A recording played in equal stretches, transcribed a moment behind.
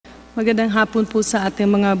Magandang hapon po sa ating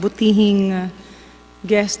mga butihing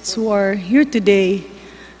guests who are here today.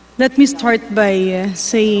 Let me start by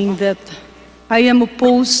saying that I am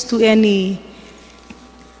opposed to any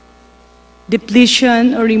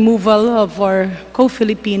depletion or removal of our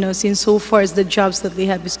co-Filipinos insofar as the jobs that they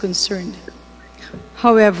have is concerned.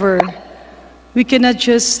 However, we cannot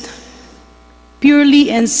just purely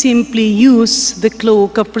and simply use the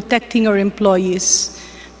cloak of protecting our employees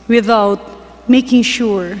without making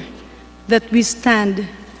sure that we stand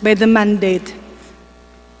by the mandate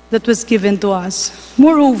that was given to us.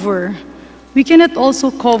 Moreover, we cannot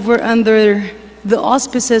also cover under the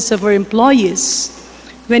auspices of our employees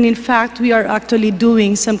when in fact we are actually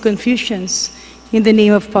doing some confusions in the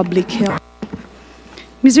name of public health.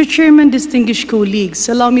 Mr. Chairman, distinguished colleagues,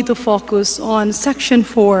 allow me to focus on Section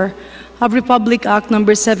 4 of Republic Act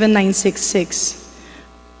number 7966.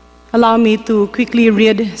 Allow me to quickly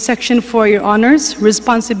read Section 4, Your Honors,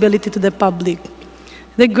 responsibility to the public.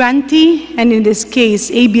 The grantee, and in this case,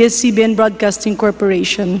 ABS-CBN Broadcasting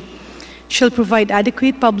Corporation, shall provide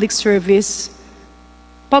adequate public service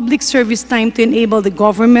time to enable the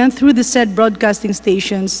government through the said broadcasting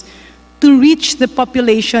stations to reach the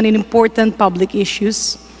population in important public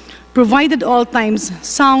issues, provide at all times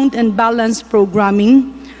sound and balanced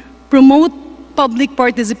programming, promote public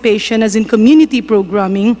participation as in community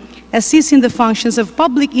programming, assist in the functions of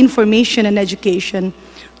public information and education,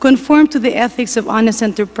 conform to the ethics of honest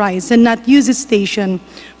enterprise, and not use its station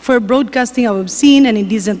for broadcasting of obscene and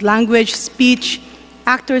indecent language, speech,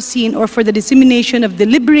 act or scene, or for the dissemination of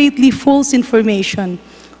deliberately false information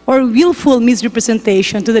or willful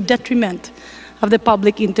misrepresentation to the detriment of the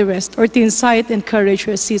public interest, or to incite, encourage,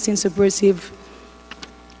 or assist in subversive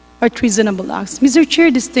or treasonable acts. Mr.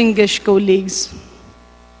 Chair, distinguished colleagues,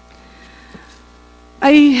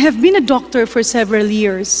 I have been a doctor for several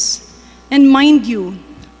years, and mind you,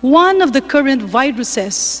 one of the current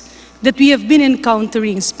viruses that we have been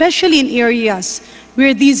encountering, especially in areas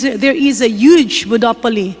where there is a huge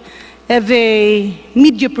monopoly of a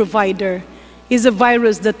media provider, is a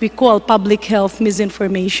virus that we call public health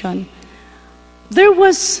misinformation. There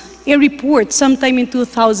was a report sometime in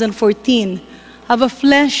 2014 of a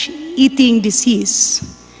flesh-eating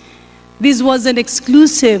disease. This was an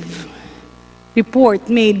exclusive report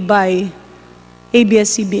made by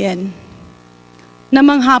ABS-CBN.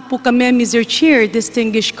 Namangha po kami, Mr. Chair,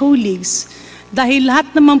 distinguished colleagues, dahil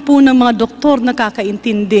lahat naman po ng mga doktor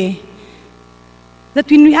nakakaintindi that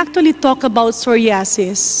when we actually talk about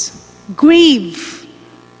psoriasis, grave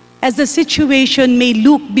as the situation may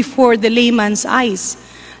look before the layman's eyes,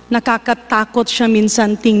 nakakatakot siya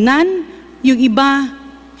minsan tingnan. Yung iba,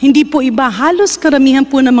 hindi po iba, halos karamihan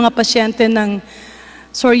po ng mga pasyente ng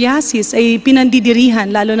psoriasis ay pinandidirihan,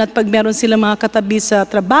 lalo na't pag meron silang mga katabi sa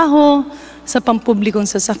trabaho, sa pampublikong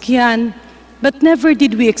sasakyan. But never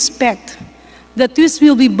did we expect that this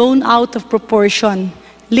will be blown out of proportion,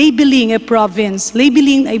 labeling a province,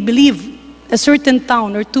 labeling, I believe, a certain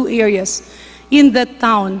town or two areas in that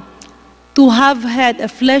town to have had a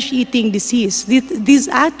flesh-eating disease. This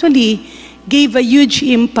actually gave a huge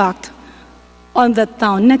impact on that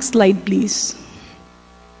town. Next slide, please.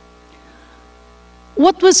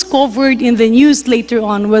 What was covered in the news later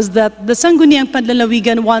on was that the Sangguniang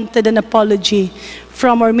Panlalawigan wanted an apology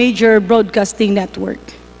from our major broadcasting network.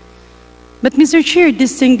 But Mr. Chair,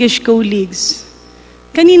 distinguished colleagues,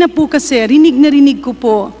 kanina po kasi rinig na rinig ko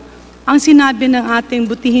po ang sinabi ng ating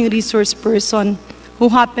butihing resource person who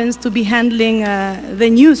happens to be handling the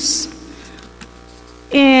news.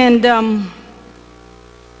 And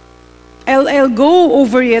I'll go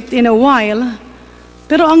over it in a while,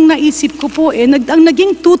 pero ang naisip ko po ang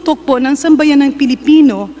naging tutok po ng sambayan ng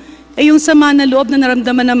Pilipino ay yung sama na loob na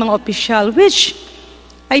naramdaman ng mga opisyal, which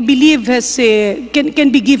I believe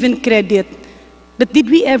can be given credit. But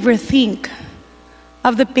did we ever think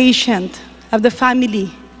of the patient, of the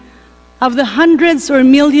family, of the hundreds or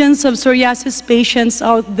millions of psoriasis patients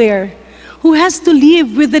out there who has to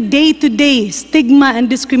live with the day-to-day stigma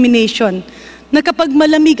and discrimination, na kapag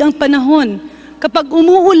malamig ang panahon, kapag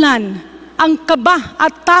umuulan, ang kaba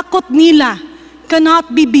at takot nila cannot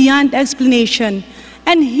be beyond explanation.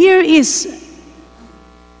 And here is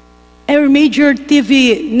our major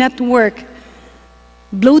TV network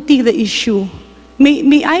bloating the issue.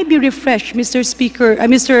 May I be refreshed, Mr. Speaker,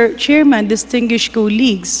 Mr. Chairman, distinguished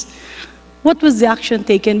colleagues, what was the action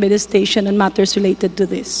taken by the station on matters related to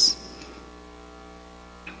this?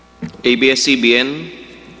 ABS-CBN.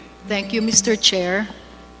 Thank you, Mr. Chair.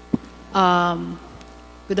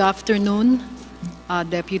 Good afternoon,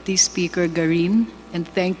 Deputy Speaker Garin, and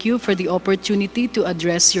thank you for the opportunity to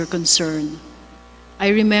address your concern. I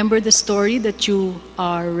remember the story that you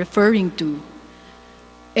are referring to.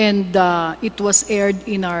 And it was aired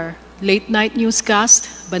in our late-night newscast,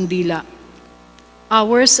 Bandila.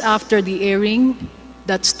 Hours after the airing,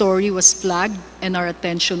 that story was flagged and our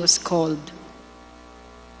attention was called.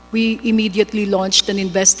 We immediately launched an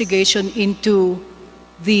investigation into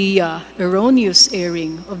the erroneous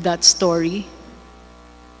airing of that story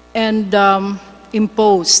and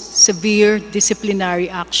imposed severe disciplinary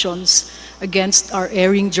actions against our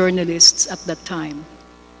airing journalists at that time.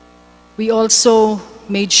 We also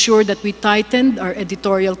made sure that we tightened our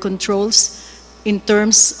editorial controls in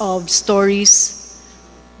terms of stories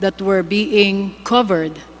that were being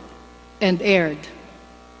covered and aired.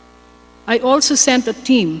 I also sent a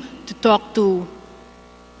team to talk to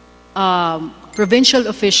provincial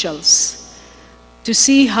officials to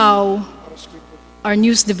see how our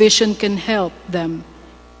news division can help them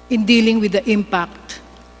in dealing with the impact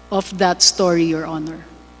of that story, Your Honor.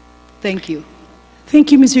 Thank you.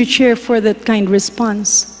 Thank you, Mr. Chair, for that kind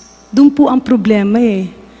response. Doon po ang problema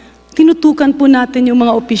eh. Tinutukan po natin yung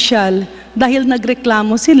mga opisyal dahil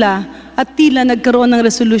nagreklamo sila at tila nagkaroon ng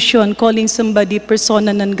resolusyon calling somebody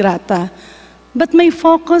persona non grata. But my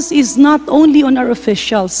focus is not only on our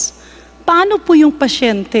officials. Paano po yung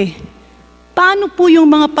pasyente? Paano po yung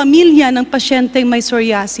mga pamilya ng pasyenteng may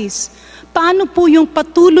psoriasis? Paano po yung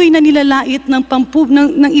patuloy na nilalait ng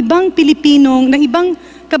ibang Pilipinong, ng ibang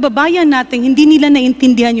kababayan natin, hindi nila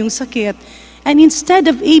naintindihan yung sakit? And instead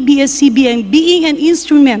of ABS-CBN being an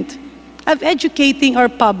instrument of educating our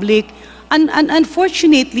public, and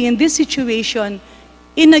unfortunately in this situation,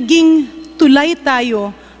 naging tulay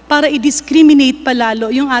tayo para i-discriminate palalo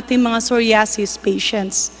yung ating mga psoriasis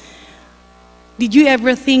patients. Did you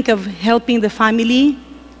ever think of helping the family?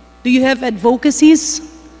 Do you have advocacies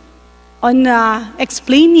on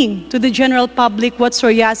explaining to the general public what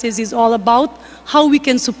psoriasis is all about, how we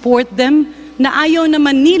can support them, na ayaw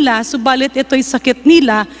naman nila, subalit ito'y sakit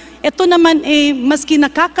nila, ito naman maski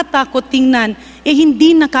nakakatakot tingnan,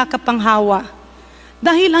 hindi nakakapanghawa.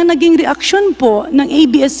 Dahil ang naging reaksyon po ng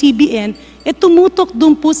ABS-CBN, tumutok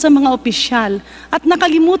doon po sa mga opisyal. At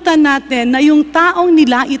nakalimutan natin na yung taong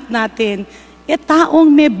nilait natin,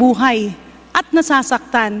 taong may buhay at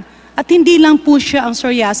nasasaktan. At hindi lang po siya ang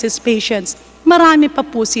psoriasis patients. Marami pa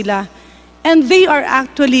po sila. And they are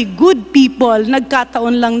actually good people.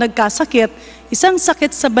 Nagkataon lang nagkasakit. Isang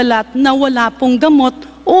sakit sa balat na wala pong gamot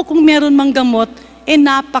o kung meron mang gamot,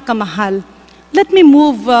 napakamahal. Let me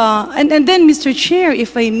move, and then Mr. Chair,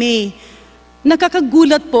 if I may,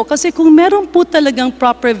 nakakagulat po kasi kung meron po talagang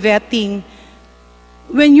proper vetting,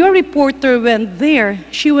 when your reporter went there,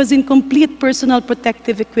 she was in complete personal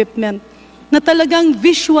protective equipment na talagang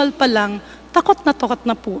visual pa lang, takot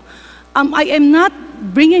na po. I am not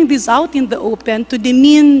bringing this out in the open to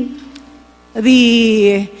demean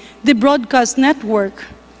the broadcast network,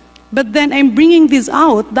 but then I'm bringing this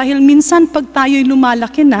out dahil minsan pag tayo'y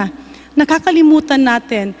lumalaki na, nakakalimutan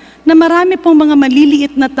natin na marami pong mga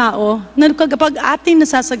maliliit na tao na kapag ating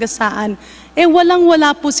nasasagasaan,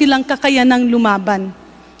 walang-wala po silang kakayanang lumaban.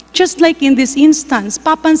 Just like in this instance,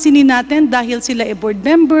 papansinin natin dahil sila board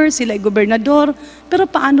member, sila gobernador, pero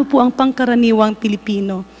paano po ang pangkaraniwang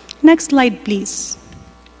Pilipino? Next slide, please.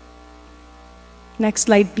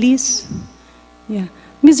 Next slide, please. Yeah.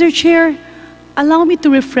 Mr. Chair, allow me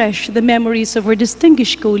to refresh the memories of our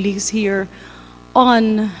distinguished colleagues here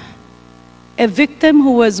on a victim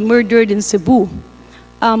who was murdered in Cebu.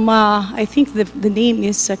 I think the name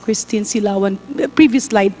is Christine Silawan.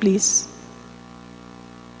 Previous slide, please.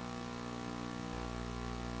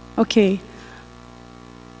 Okay.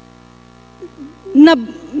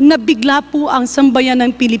 Nabigla po ang sambayan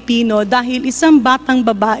ng Pilipino dahil isang batang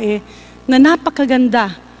babae na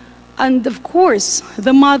napakaganda. And of course,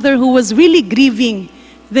 the mother who was really grieving,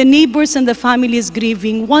 the neighbors and the families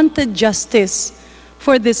grieving, wanted justice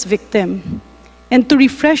for this victim. And to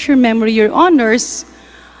refresh your memory, Your Honors,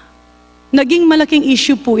 naging malaking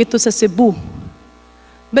issue po ito sa Cebu.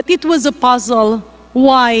 But it was a puzzle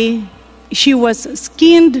why she was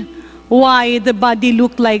skinned, why the body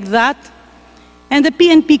looked like that. And the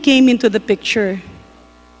PNP came into the picture.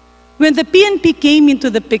 When the PNP came into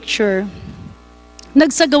the picture,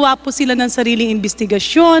 nagsagawa po sila ng sariling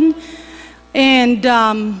investigasyon and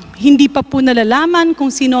hindi pa po nalalaman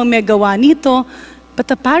kung sino ang may gawa nito.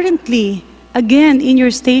 But apparently, again, in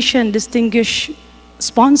your station, distinguished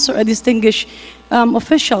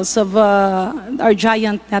officials of our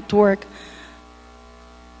giant network,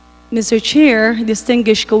 Mr. Chair,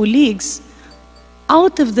 distinguished colleagues,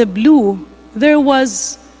 out of the blue, there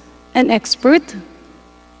was an expert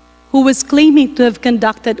who was claiming to have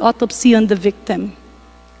conducted autopsy on the victim.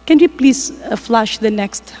 Can we please flash the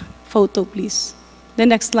next photo, please? The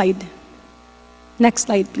next slide. Next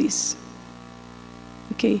slide, please.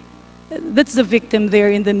 Okay. That's the victim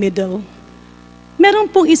there in the middle.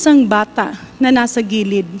 Meron pong isang bata na nasa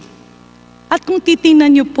gilid. At kung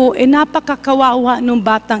titingnan niyo po, napakakawawa nung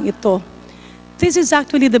batang ito. This is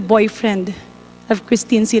actually the boyfriend of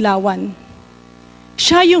Christine Silawan.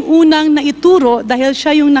 Siya yung unang naituro dahil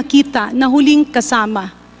siya yung nakita na huling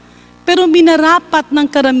kasama. Pero minarapat ng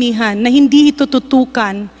karamihan na hindi ito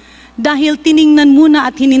tutukan dahil tiningnan muna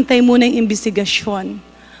at hinintay muna yung investigasyon.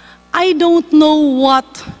 I don't know what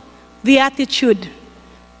the attitude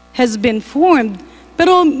has been formed.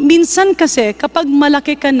 Pero minsan kasi kapag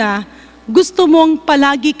malaki ka na, gusto mong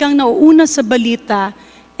palagi kang nauuna sa balita.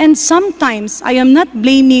 And sometimes, I am not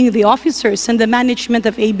blaming the officers and the management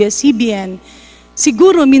of ABS-CBN.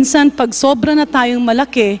 Siguro minsan pag sobra na tayong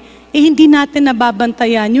malaki, hindi natin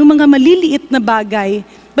nababantayan yung mga maliliit na bagay.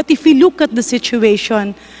 But if we look at the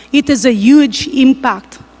situation, it has a huge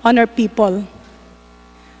impact on our people.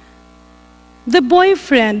 The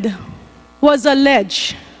boyfriend was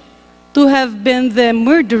alleged to have been the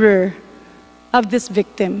murderer of this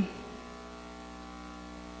victim.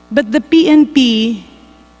 But the PNP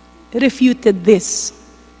refuted this.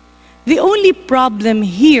 The only problem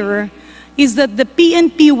here is that the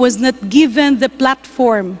PNP was not given the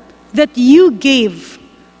platform that you gave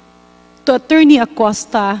to Attorney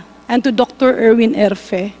Acosta and to Dr. Erwin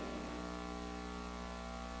Erfe,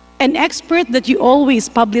 an expert that you always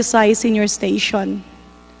publicize in your station.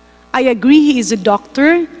 I agree he is a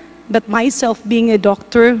doctor, but myself being a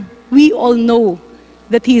doctor, we all know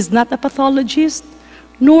that he is not a pathologist,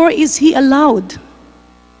 nor is he allowed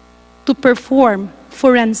to perform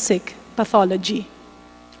forensic pathology.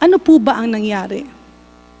 Ano po ba ang nangyari?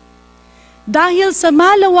 Dahil sa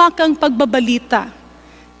malawakang pagbabalita,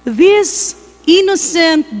 this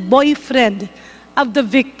innocent boyfriend of the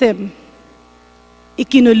victim,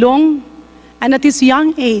 ikinulong, and at his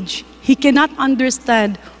young age, he cannot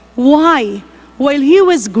understand why, while he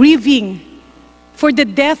was grieving for the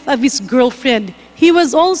death of his girlfriend, he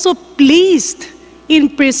was also placed in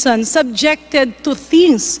prison, subjected to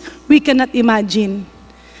things we cannot imagine.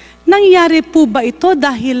 Nangyari po ba ito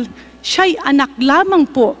dahil siya'y anak lamang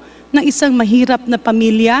po ng isang mahirap na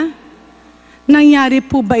pamilya? Nangyari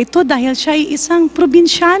po ba ito dahil siya'y isang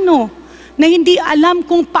probinsyano na hindi alam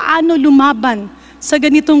kung paano lumaban sa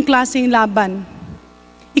ganitong klaseng laban?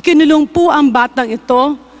 Ikinulong po ang batang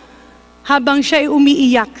ito habang siya'y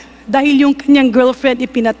umiiyak dahil yung kanyang girlfriend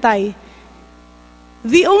ipinatay.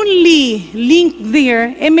 The only link there,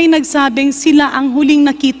 may nagsabing sila ang huling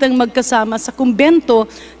nakitang magkasama sa kumbento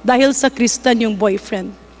dahil sa Kristan yung boyfriend.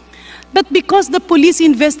 But because the police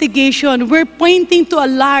investigation were pointing to a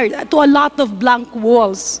lot of blank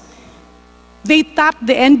walls, they tapped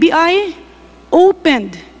the NBI,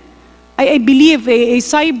 opened, I believe, a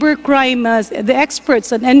cybercrime, the experts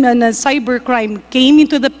on cybercrime came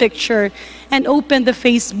into the picture and opened the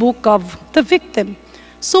Facebook of the victim.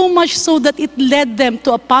 So much so that it led them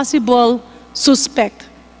to a possible suspect,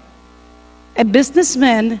 a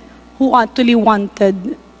businessman who actually wanted,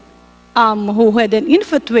 who had an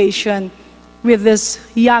infatuation with this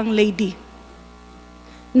young lady,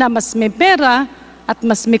 na mas may pera at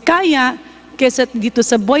mas may kaya kaysa dito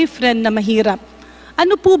sa boyfriend na mahirap.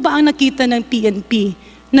 Ano po ba ang nakita ng PNP?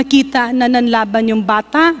 Nakita na nanlaban yung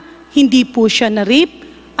bata, hindi po siya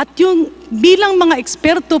na-rape, at yung bilang mga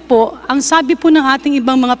eksperto po, ang sabi po ng ating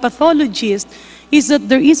ibang mga pathologists is that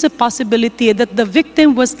there is a possibility that the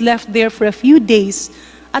victim was left there for a few days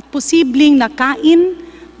at posibleng nakain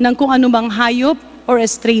ng kung anumang hayop or a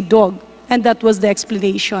stray dog. And that was the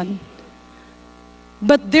explanation.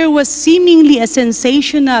 But there was seemingly a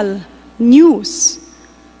sensational news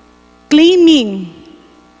claiming,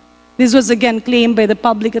 this was again claimed by the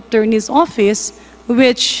public attorney's office,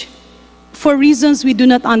 which for reasons we do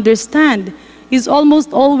not understand, is almost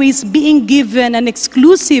always being given an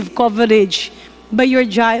exclusive coverage by your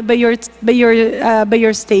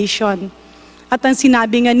station. At ang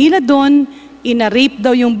sinabi nga nila doon, ina-rape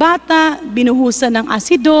daw yung bata, binuhusan ng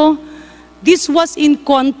asido. This was in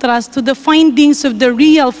contrast to the findings of the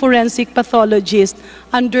real forensic pathologist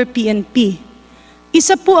under PNP.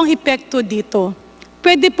 Isa po ang epekto dito.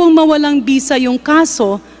 Pwede pong mawalang bisa yung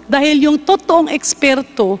kaso dahil yung totoong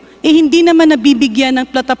eksperto hindi naman nabibigyan ng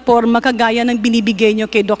plataforma kagaya ng binibigay nyo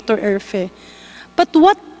kay Dr. Erfe. But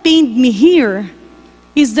what pained me here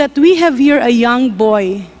is that we have here a young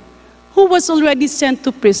boy who was already sent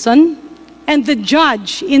to prison, and the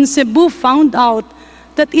judge in Cebu found out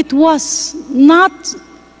that it was not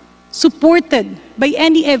supported by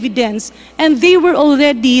any evidence, and there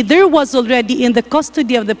was already in the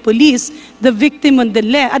custody of the police the victim on the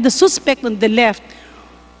left, the suspect on the left,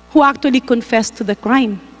 who actually confessed to the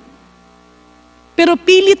crime. Pero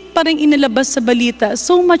pilit pa rin inilabas sa balita,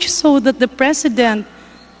 so much so that the President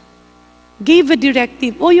gave a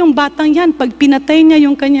directive, yung batang yan, pag pinatay niya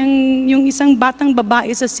yung isang batang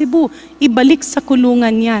babae sa Cebu, ibalik sa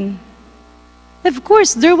kulungan yan. Of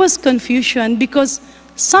course, there was confusion because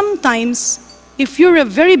sometimes, if you're a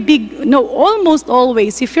very big, almost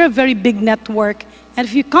always, if you're a very big network, and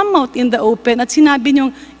if you come out in the open at sinabi niyong,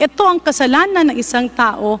 ito ang kasalanan ng isang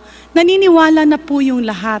tao, naniniwala na po yung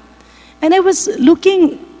lahat. And I was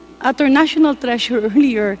looking at our national treasurer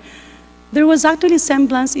earlier, there was actually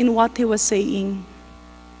semblance in what he was saying.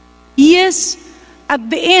 Yes, at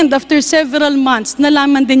the end, after several months,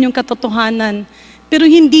 nalaman din yung katotohanan, pero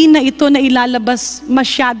hindi na ito na ilalabas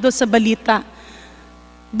masyado sa balita.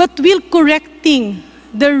 But will correcting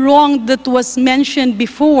the wrong that was mentioned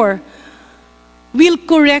before, will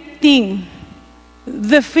correcting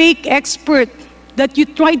the fake expert that you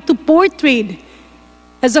tried to portray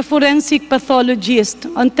as a forensic pathologist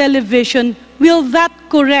on television, will that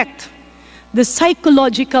correct the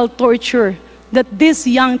psychological torture that this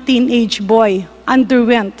young teenage boy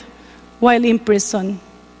underwent while in prison?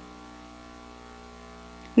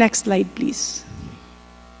 Next slide, please.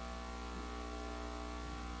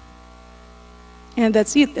 And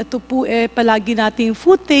that's it. Ito po palagi nating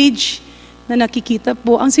footage na nakikita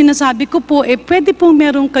po. Ang sinasabi ko po, pwede pong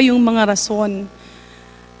meron kayong mga rason.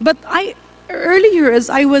 But earlier,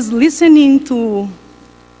 as I was listening to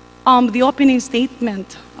the opening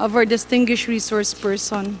statement of our distinguished resource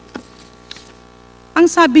person, ang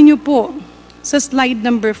sabi niyo po sa slide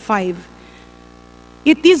number 5,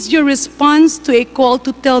 it is your response to a call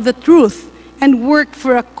to tell the truth and work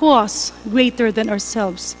for a cause greater than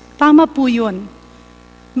ourselves. Tama po yun.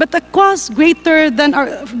 But a cause greater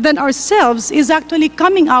than ourselves is actually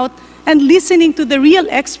coming out and listening to the real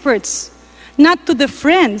experts, not to the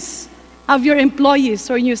friends of your employees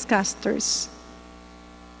or newscasters.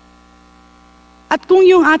 At kung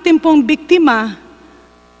yung ating pong biktima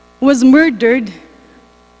was murdered,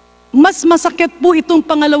 mas masakit po itong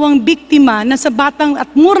pangalawang biktima na sa batang at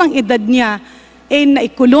murang edad niya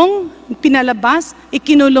naikulong, pinalabas,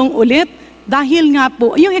 ikinulong ulit, dahil nga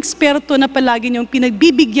po, yung eksperto na palagi niyong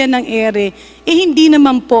pinagbibigyan ng ere, hindi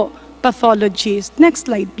naman po pathologist. Next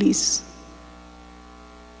slide, please.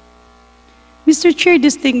 Mr. Chair,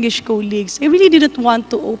 distinguished colleagues, I really didn't want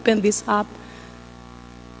to open this up.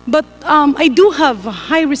 But I do have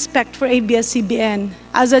high respect for ABS-CBN.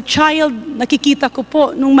 As a child, nakikita ko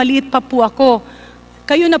po, nung maliit pa po ako,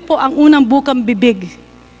 kayo na po ang unang bukang bibig.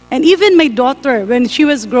 And even my daughter, when she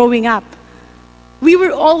was growing up, we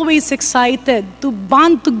were always excited to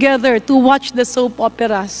bond together to watch the soap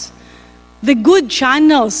operas. The good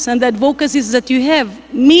channels and the advocacies that you have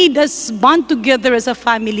made us bond together as a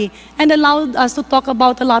family and allowed us to talk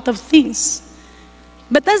about a lot of things.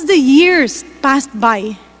 But as the years passed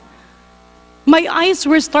by, my eyes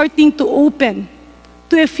were starting to open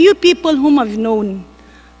to a few people whom I've known.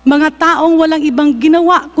 Mga taong walang ibang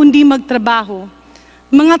ginawa kundi magtrabaho.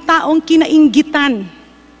 Mga taong kinainggitan.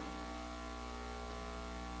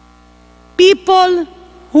 People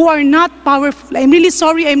who are not powerful. I'm really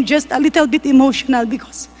sorry, I'm just a little bit emotional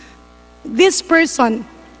because this person,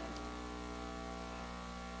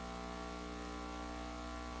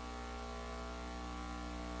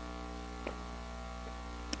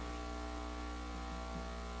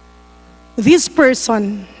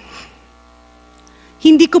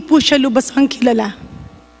 hindi ko po siya lubasang kilala.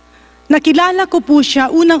 Nakilala ko po siya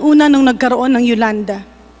unang-una nung nagkaroon ng Yolanda.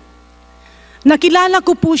 Nakilala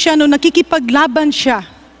ko po siya nung nakikipaglaban siya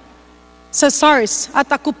sa SARS at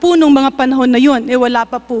ako po nung mga panahon na yun, wala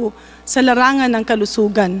pa po sa larangan ng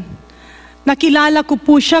kalusugan. Nakilala ko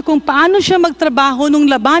po siya kung paano siya magtrabaho nung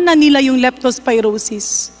labanan nila yung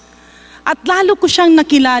leptospirosis. At lalo ko siyang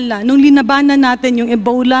nakilala nung linabanan natin yung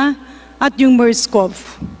Ebola at yung MERS-CoV.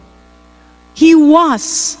 He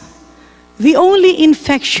was the only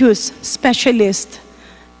infectious specialist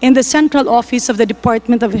in the central office of the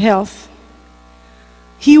Department of Health.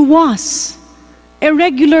 He was a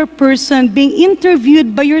regular person being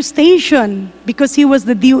interviewed by your station because he was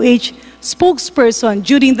the DOH spokesperson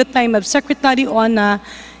during the time of Secretary Ona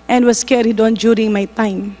and was carried on during my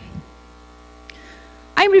time.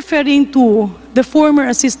 I'm referring to the former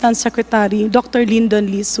Assistant Secretary, Dr. Lyndon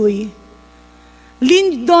Lisuy.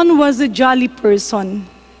 Lyndon was a jolly person.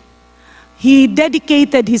 He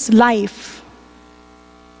dedicated his life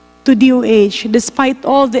to DOH despite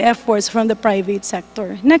all the efforts from the private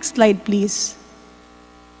sector. Next slide, please.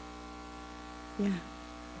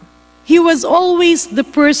 He was always the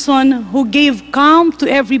person who gave calm to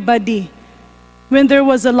everybody when there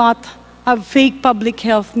was a lot of fake public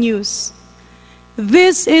health news.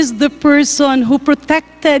 This is the person who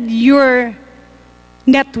protected your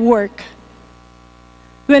network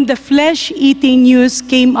when the flesh-eating news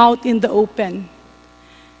came out in the open.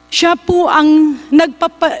 Siya po ang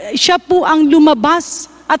lumabas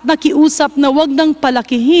at nakiusap na wag nang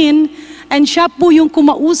palakihin, and siya po yung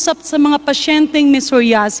kumausap sa mga pasyenteng may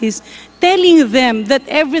psoriasis, telling them that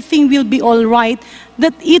everything will be all right,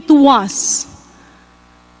 that it was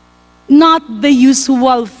not the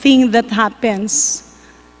usual thing that happens.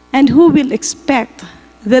 And who will expect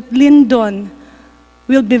that Lyndon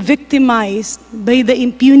will be victimized by the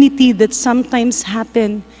impunity that sometimes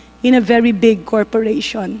happen in a very big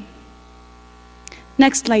corporation?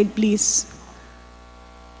 Next slide, please.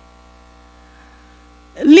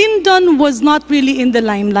 Lyndon was not really in the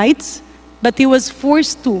limelight, but he was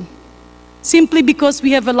forced to, simply because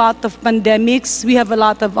we have a lot of pandemics, we have a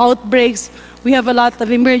lot of outbreaks, we have a lot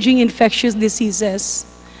of emerging infectious diseases.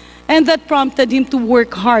 And that prompted him to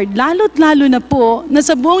work hard. Lalo't lalo na po, na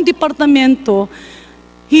sa buong departamento,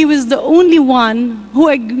 he was the only one who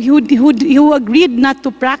agreed not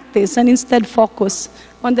to practice and instead focus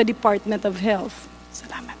on the Department of Health.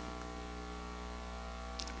 Salamat.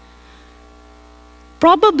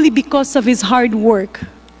 Probably because of his hard work,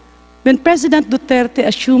 when President Duterte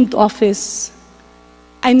assumed office,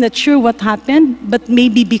 I'm not sure what happened, but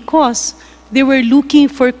maybe because they were looking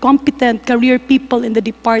for competent career people in the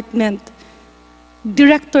department,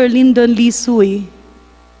 Director Lyndon Lee Sui,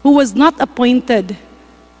 who was not appointed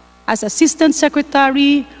as Assistant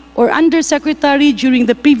Secretary or Undersecretary during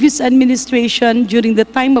the previous administration, during the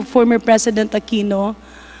time of former President Aquino,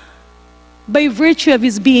 by virtue of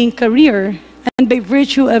his being career and by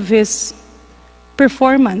virtue of his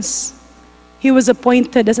performance, he was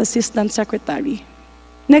appointed as Assistant Secretary.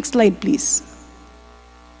 Next slide, please.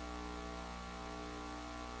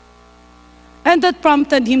 And that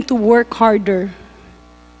prompted him to work harder.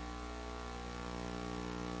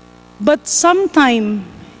 But sometime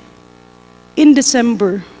in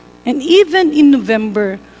December and even in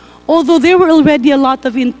November, although there were already a lot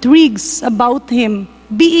of intrigues about him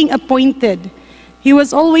being appointed, he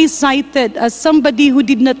was always cited as somebody who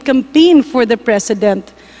did not campaign for the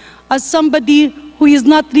president, as somebody who is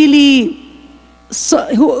not really,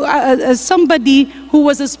 as somebody who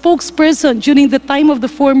was a spokesperson during the time of the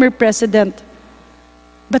former president.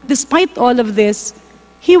 But despite all of this,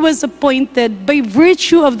 he was appointed by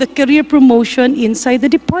virtue of the career promotion inside the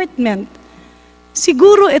department.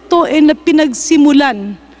 Siguro ito ay na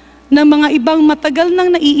pinagsimulan ng mga ibang matagal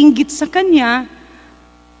nang naiinggit sa kanya,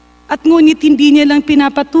 at ngunit hindi niya lang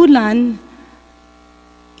pinapatulan.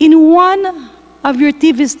 In one of your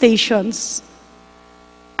TV stations,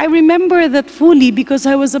 I remember that fully because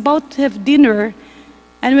I was about to have dinner,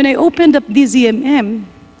 and when I opened up DZMM,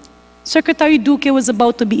 Secretary Duque was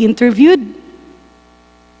about to be interviewed,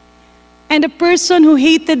 and a person who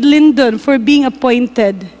hated Lyndon for being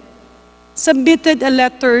appointed submitted a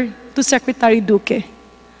letter to Secretary Duque.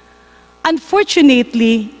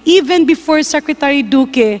 Unfortunately, even before Secretary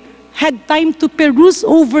Duque had time to peruse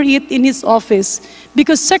over it in his office,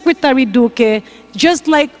 because Secretary Duque, just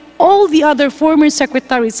like all the other former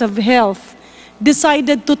secretaries of health,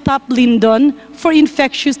 decided to top Lyndon for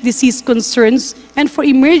infectious disease concerns and for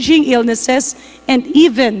emerging illnesses, and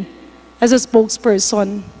even as a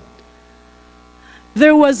spokesperson.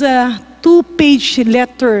 There was a 2-page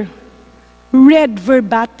letter read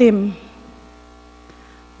verbatim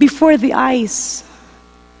before the eyes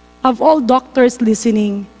of all doctors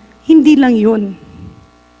listening. Hindi lang yun.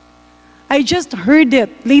 I just heard it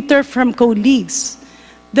later from colleagues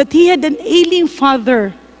that he had an ailing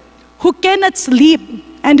father who cannot sleep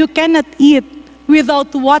and who cannot eat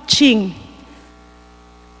without watching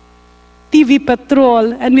TV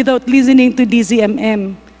Patrol and without listening to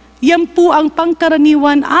DZMM. Yan po ang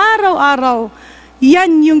pangkaraniwan araw-araw.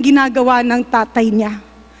 Yan yung ginagawa ng tatay niya.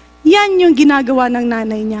 Yan yung ginagawa ng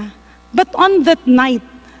nanay niya. But on that night,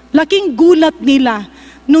 laking gulat nila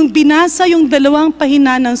nung binasa yung 2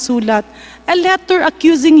 pahina ng sulat, a letter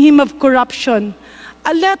accusing him of corruption,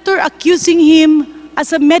 a letter accusing him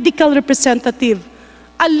as a medical representative,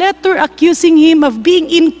 a letter accusing him of being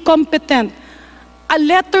incompetent, a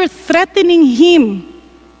letter threatening him,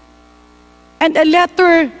 and a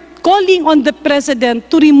letter calling on the President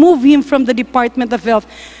to remove him from the Department of Health.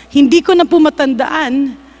 Hindi ko na po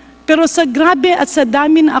matandaan, pero sa grabe at sa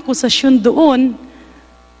dami na akusasyon doon,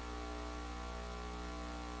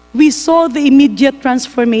 we saw the immediate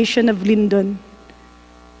transformation of Lyndon.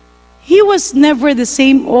 he was never the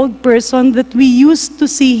same old person that we used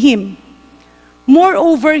to see him.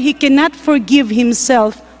 Moreover, he cannot forgive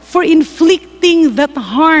himself for inflicting that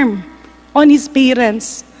harm on his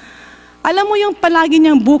parents. Alam mo yung palagi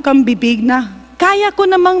niyang bukang bibig na, kaya ko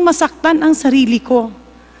namang masaktan ang sarili ko.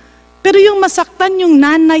 Pero yung masaktan yung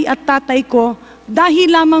nanay at tatay ko,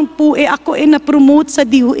 dahil lamang po ako na-promote sa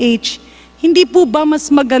DOH, hindi po ba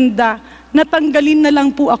mas maganda na tanggalin na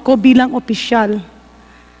lang po ako bilang opisyal?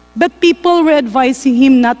 But people were advising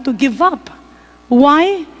him not to give up.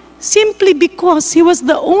 Why? Simply because he was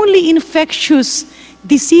the only infectious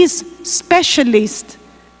disease specialist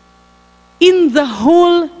in the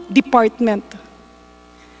whole department.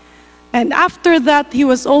 And after that, he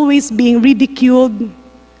was always being ridiculed.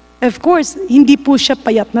 Of course, hindi po siya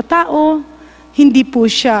payat na tao, hindi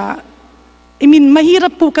po siya,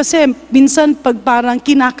 mahirap po kasi minsan pag parang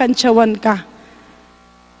kinakantsawan ka.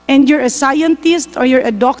 And you're a scientist or you're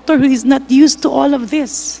a doctor who is not used to all of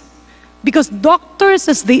this. Because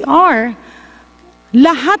doctors as they are,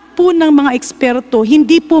 lahat po ng mga eksperto,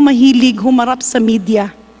 hindi po mahilig humarap sa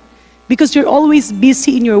media. Because you're always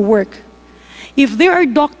busy in your work. If there are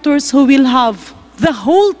doctors who will have the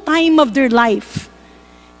whole time of their life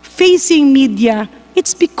facing media,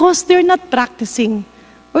 it's because they're not practicing.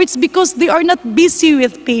 Or it's because they are not busy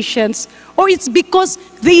with patients. Or it's because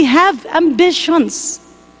they have ambitions.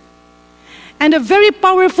 And a very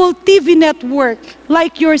powerful TV network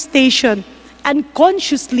like your station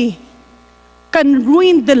unconsciously can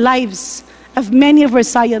ruin the lives of many of our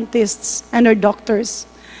scientists and our doctors.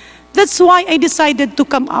 That's why I decided to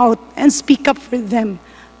come out and speak up for them,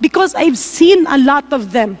 because I've seen a lot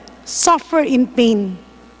of them suffer in pain.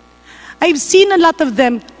 I've seen a lot of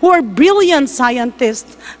them who are brilliant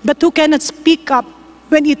scientists but who cannot speak up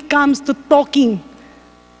when it comes to talking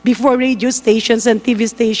before radio stations and TV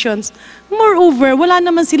stations. Moreover, wala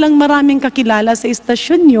naman silang maraming kakilala sa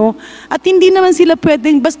istasyon nyo at hindi naman sila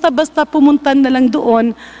pwedeng basta-basta pumunta na lang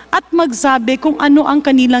doon at magsabi kung ano ang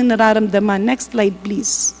kanilang nararamdaman. Next slide,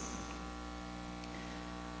 please.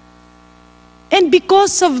 And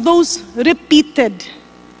because of those repeated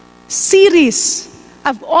series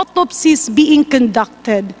of autopsies being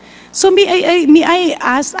conducted, so may I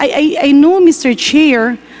ask, I know, Mr.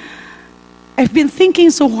 Chair, I've been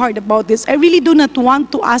thinking so hard about this. I really do not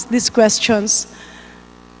want to ask these questions.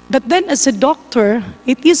 But then as a doctor,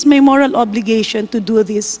 it is my moral obligation to do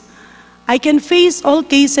this. I can face all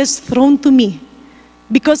cases thrown to me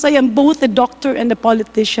because I am both a doctor and a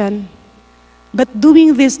politician. But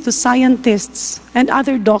doing this to scientists and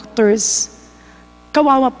other doctors,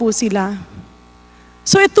 kawawa po sila.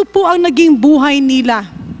 So ito po ang naging buhay nila.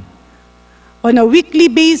 On a weekly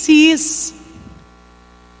basis,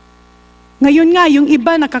 ngayon nga, yung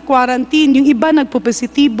iba naka-quarantine, yung iba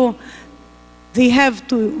nagpo-positibo. They have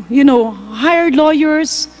to, hire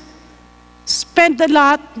lawyers, spend a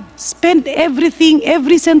lot, spend everything,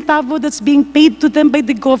 every centavo that's being paid to them by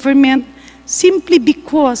the government, simply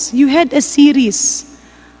because you had a series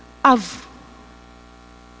of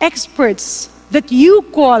experts that you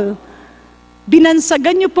call,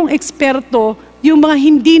 binansagan nyo pong eksperto, yung mga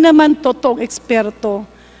hindi naman totoong eksperto.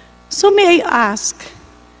 So may I ask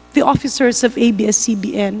the officers of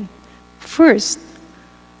ABS-CBN, first,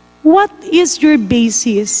 what is your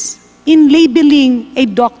basis in labeling a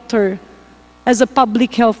doctor as a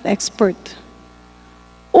public health expert?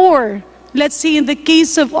 Or, let's say in the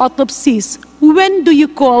case of autopsies, when do you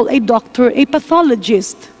call a doctor a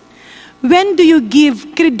pathologist? When do you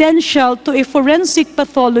give credential to a forensic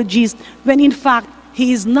pathologist when in fact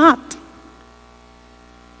he is not?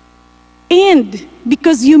 And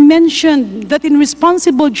because you mentioned that in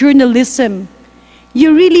responsible journalism,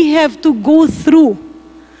 you really have to go through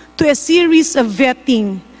to a series of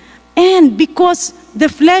vetting. And because the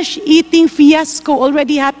flesh-eating fiasco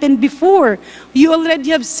already happened before, you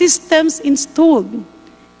already have systems installed.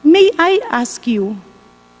 May I ask you,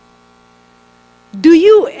 do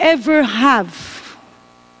you ever have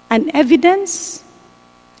an evidence,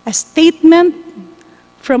 a statement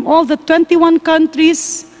from all the 21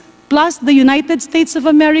 countries plus the United States of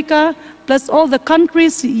America, plus all the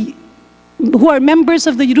countries who are members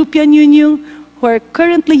of the European Union, who are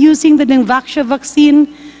currently using the Dengvaxia vaccine,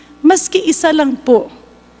 maski isa lang po,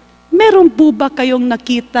 meron po ba kayong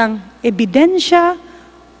nakitang ebidensya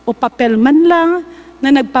o papel man lang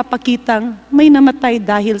na nagpapakitang may namatay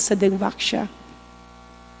dahil sa Dengvaxia?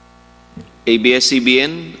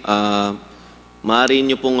 ABS-CBN, maaari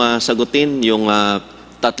niyo pong sagutin yung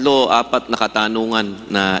 3-4 na katanungan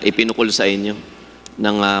na ipinukol sa inyo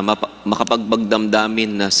ng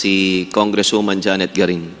makapagbagdamdamin na si Congresswoman Janette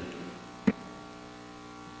Garin.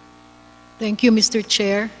 Thank you, Mr.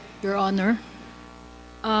 Chair. Your Honor.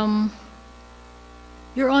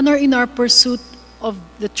 Your Honor, in our pursuit of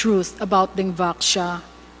the truth about Dengvaxia,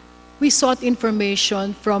 we sought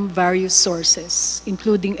information from various sources,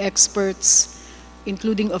 including experts,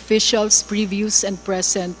 including officials, previous and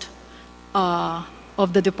present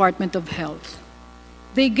of the Department of Health.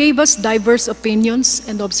 They gave us diverse opinions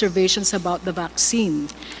and observations about the vaccine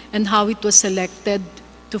and how it was selected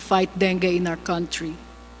to fight dengue in our country.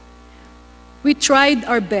 We tried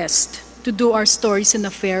our best to do our stories in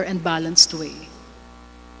a fair and balanced way.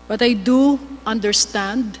 But I do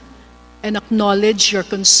understand and acknowledge your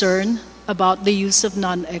concern about the use of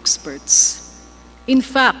non-experts. In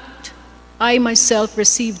fact, I myself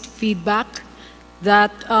received feedback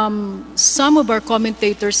that some of our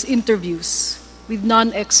commentators' interviews with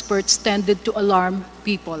non-experts tended to alarm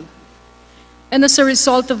people. And as a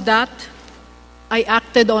result of that, I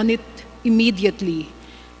acted on it immediately.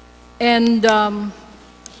 And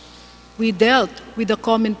we dealt with the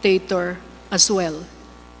commentator as well.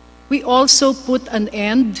 We also put an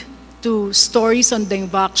end to stories on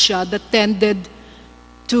Dengvaxia that tended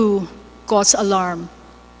to cause alarm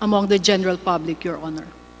among the general public, Your Honor.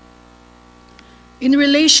 In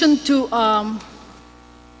relation to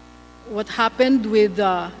what happened with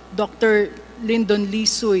Dr. Lyndon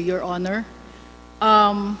Lisuy, Your Honor,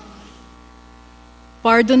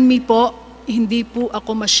 pardon me po, hindi po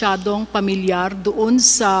ako masyadong pamilyar doon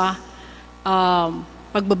sa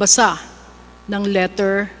pagbabasa ng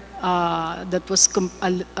letter that was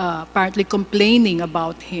apparently complaining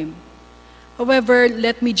about him. However,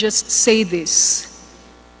 let me just say this.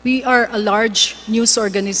 We are a large news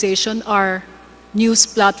organization. Our news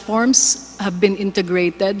platforms have been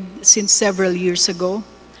integrated since several years ago.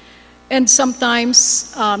 And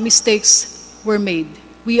sometimes mistakes were made.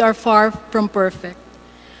 We are far from perfect.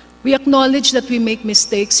 We acknowledge that we make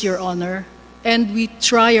mistakes, Your Honor, and we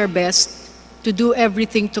try our best to do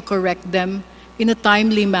everything to correct them in a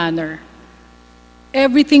timely manner.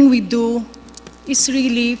 Everything we do is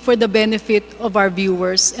really for the benefit of our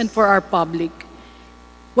viewers and for our public.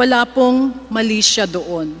 Wala pong mali siya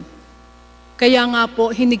doon. Kaya nga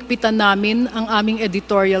po, hinigpitan namin ang aming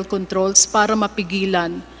editorial controls para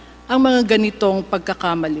mapigilan ang mga ganitong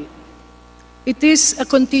pagkakamali. It is a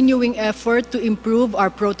continuing effort to improve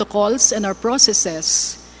our protocols and our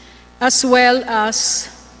processes, as well as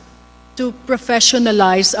to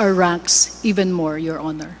professionalize our ranks even more, Your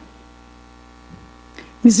Honor.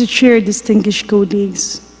 Mr. Chair, distinguished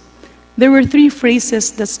colleagues, there were three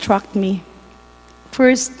phrases that struck me.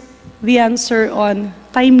 First, the answer on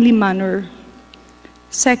timely manner.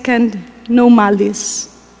 Second, no malice.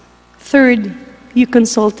 Third, you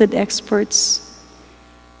consulted experts.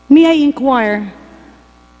 May I inquire?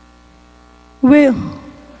 Well,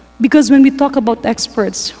 because when we talk about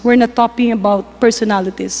experts, we're not talking about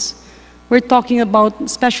personalities. We're talking about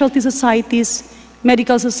specialty societies,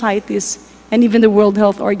 medical societies, and even the World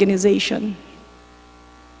Health Organization.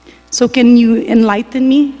 So can you enlighten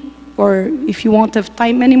me? Or if you won't have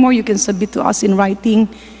time anymore, you can submit to us in writing.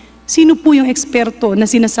 Sino po yung eksperto na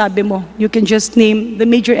sinasabi mo? You can just name the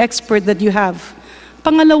major expert that you have.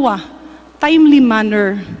 Pangalawa, timely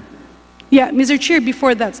manner. Yeah, Mr. Chair,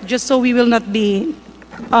 before that, just so we will not be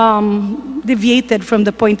deviated from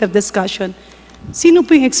the point of discussion, sino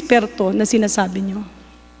po yung eksperto na sinasabi nyo?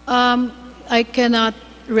 I cannot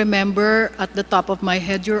remember at the top of my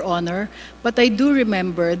head, Your Honor, but I do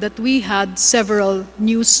remember that we had several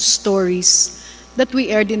news stories that we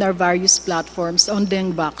aired in our various platforms on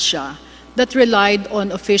Dengvaxia that relied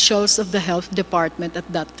on officials of the health department at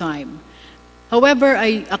that time. However,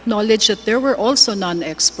 I acknowledge that there were also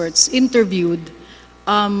non-experts interviewed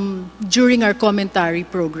during our commentary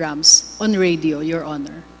programs on radio, Your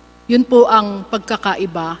Honor. Yun po ang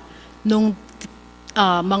pagkakaiba nung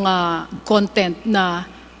mga content na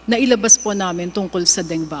nailabas po namin tungkol sa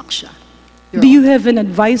Dengvaxia. Do you have an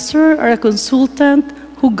advisor or a consultant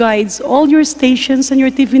who guides all your stations and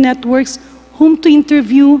your TV networks, whom to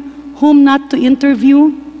interview, whom not to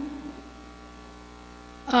interview?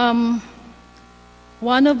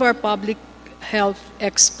 One of the public health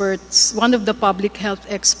experts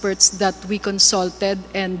that we consulted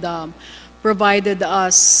and provided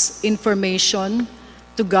us information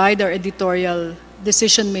to guide our editorial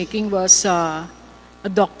decision-making was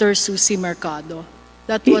Dr. Susie Mercado.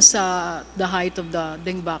 That was the height of the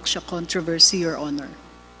Dengvaxia controversy, Your Honor.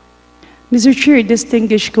 Mr. Chair,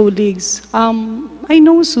 distinguished colleagues, I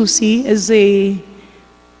know Susie as a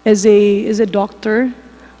doctor.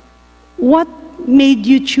 What made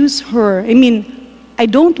you choose her? I mean, I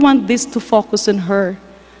don't want this to focus on her.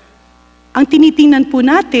 Ang tinitingnan po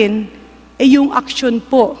natin ay yung action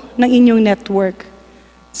po ng inyong network.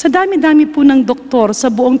 Sa dami-dami po ng doktor sa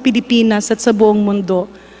buong Pilipinas at sa buong mundo,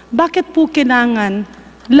 bakit po kailangan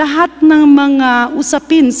lahat ng mga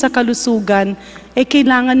usapin sa kalusugan ay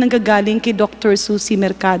kailangan nanggagaling kay Dr. Susie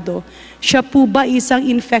Mercado? Siya po ba isang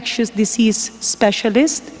infectious disease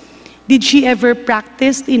specialist? Did she ever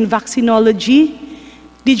practice in vaccinology?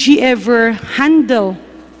 Did she ever handle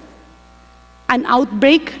an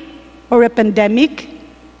outbreak or a pandemic?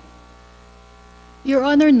 Your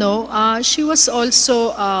Honor, no. She was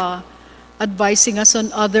also advising us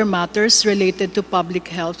on other matters related to public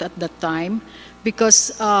health at that time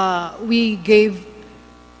because we gave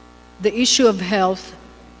the issue of health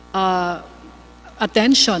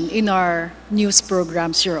attention in our news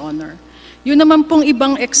programs, Your Honor. Yun naman pong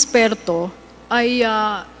ibang eksperto ay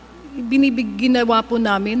ginawa po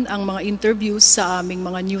namin ang mga interviews sa aming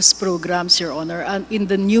mga news programs, Your Honor, and in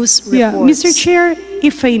the news reports. Yeah, Mr. Chair,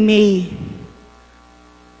 if I may,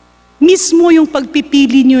 mismo yung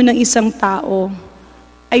pagpipili nyo ng isang tao,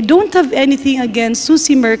 I don't have anything against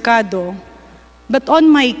Susie Mercado, but on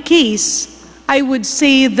my case, I would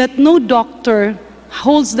say that no doctor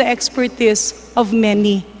holds the expertise of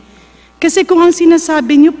many. Kasi kung ang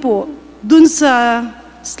sinasabi nyo po, dun sa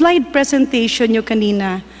slide presentation nyo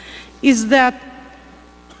kanina, is that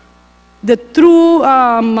the true,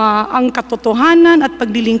 ang katotohanan at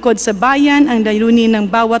paglilingkod sa bayan, ang layunin ng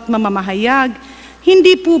bawat mamamahayag.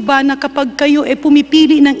 Hindi po ba na kapag kayo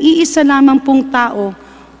pumipili ng iisa lamang pong tao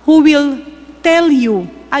who will tell you,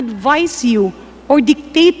 advise you, or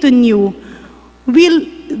dictate to you,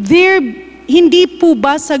 hindi po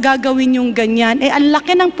ba sa gagawin yung ganyan, ang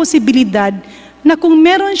laki ng posibilidad na kung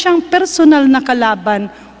meron siyang personal na kalaban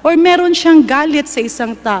or meron siyang galit sa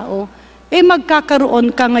isang tao,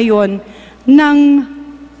 magkakaroon ka ngayon ng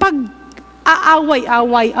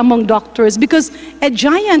pag-aaway-away among doctors because a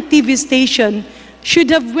giant TV station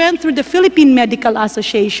should have went through the Philippine Medical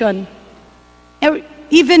Association, or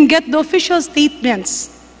even get the official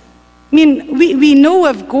statements. I mean, we know,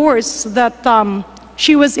 of course, that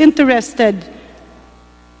she was interested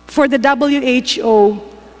for the WHO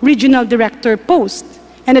regional director post.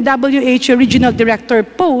 And the WHO regional director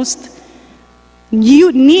post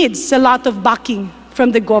needs a lot of backing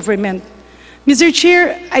from the government. Mr.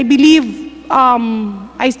 Chair, I believe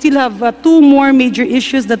I still have two more major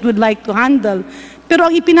issues that we'd like to handle. Pero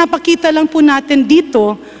ang ipinapakita lang po natin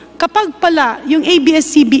dito, kapag pala yung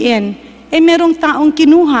ABS-CBN, merong taong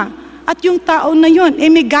kinuha, at yung tao na yun,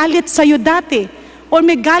 may galit sa'yo dati, o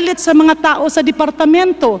may galit sa mga tao sa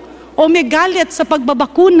departamento, o may galit sa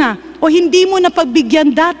pagbabakuna, o hindi mo na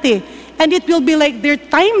pagbigyan dati, and it will be like their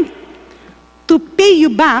time to pay you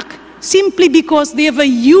back simply because they have a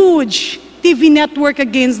huge TV network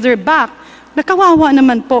against their back. Nakawawa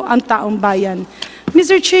naman po ang taong bayan.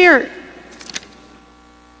 Mr. Chair,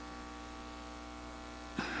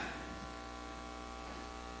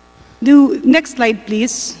 next slide,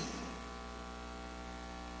 please.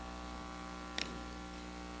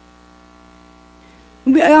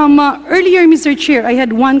 Earlier, Mr. Chair, I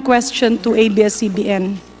had one question to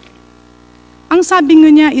ABS-CBN. Ang sabi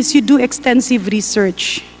niya is you do extensive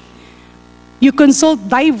research. You consult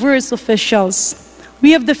diverse officials.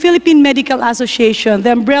 We have the Philippine Medical Association,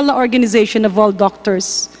 the umbrella organization of all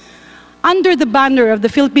doctors. Under the banner of the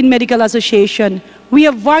Philippine Medical Association, we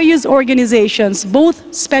have various organizations,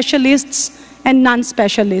 both specialists and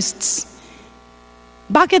non-specialists.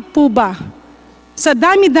 Bakit po ba? Sa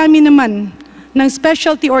dami-dami naman ng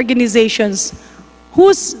specialty organizations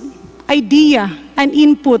whose idea and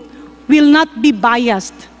input will not be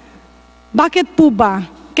biased. Bakit po ba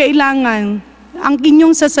kailangan ang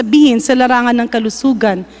inyong sasabihin sa larangan ng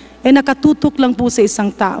kalusugan nakatutok lang po sa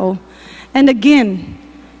isang tao? And again,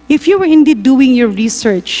 if you were indeed doing your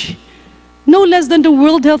research, no less than the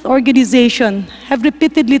World Health Organization have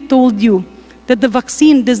repeatedly told you that the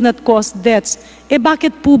vaccine does not cause deaths.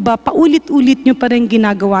 Bakit po ba paulit-ulit nyo pa rin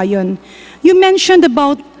ginagawa yun? You mentioned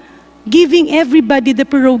about giving everybody the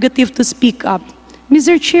prerogative to speak up.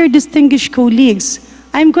 Mr. Chair, distinguished colleagues,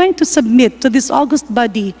 I'm going to submit to this august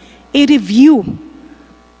body a review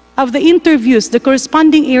of the interviews, the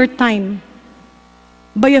corresponding airtime,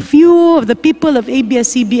 by a few of the people of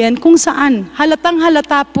ABS-CBN kung saan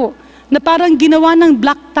halatang-halata po na parang ginawa ng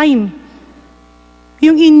black time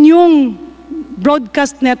yung inyong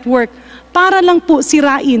broadcast network para lang po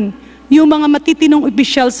sirain yung mga matitinong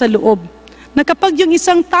opisyal sa loob. Na kapag yung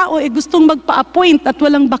isang tao gustong magpa-appoint at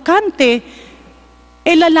walang bakante,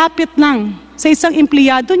 lalapit lang sa isang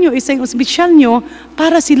empleyado nyo, isang opisyal nyo,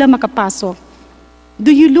 para sila makapasok.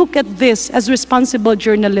 Do you look at this as responsible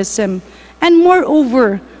journalism? And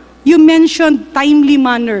moreover, you mentioned timely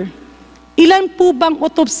manner. Ilan po bang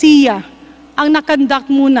otopsiya ang nakandak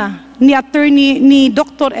muna ni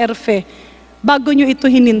Dr. Erfe bago nyo ito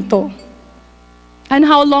hininto? And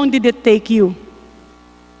how long did it take you?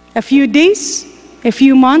 A few days? A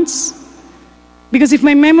few months? Because if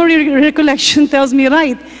my memory recollection tells me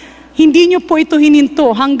right, hindi nyo po ito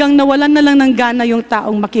hininto hanggang nawalan na lang ng gana yung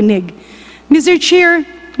taong makinig. Mr. Chair,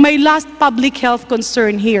 my last public health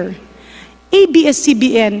concern here.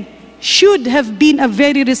 ABS-CBN should have been a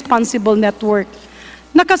very responsible network.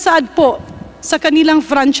 Nakasaad po sa kanilang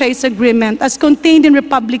franchise agreement as contained in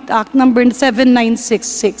Republic Act number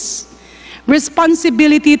 7966.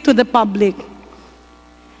 Responsibility to the public.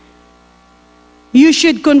 You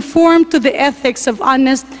should conform to the ethics of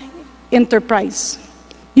honest enterprise.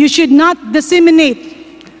 You should not disseminate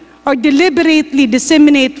or deliberately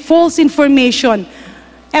disseminate false information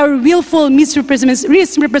or willful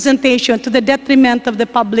misrepresentation to the detriment of the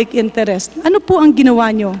public interest. Ano po ang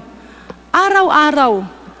ginawa nyo? Araw-araw,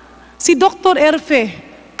 si Dr. Erfe,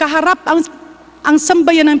 kaharap ang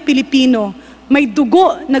sambayan ng Pilipino, may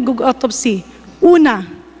dugo na autopsy. Una,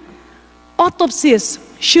 autopsies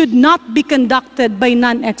should not be conducted by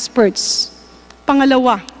non-experts.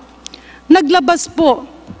 Pangalawa, naglabas po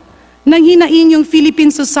ng hinaing yung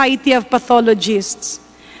Philippine Society of Pathologists,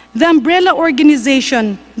 the umbrella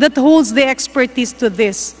organization that holds the expertise to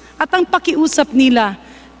this. At ang pakiusap nila,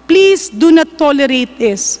 please do not tolerate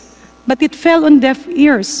this. But it fell on deaf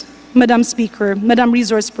ears, Madam Speaker, Madam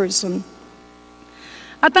Resource Person.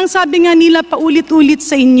 At ang sabi nga nila paulit-ulit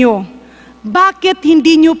sa inyo, bakit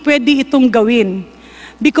hindi nyo pwede itong gawin?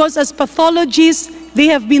 Because as pathologists, they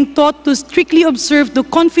have been taught to strictly observe the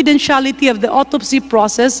confidentiality of the autopsy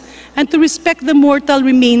process and to respect the mortal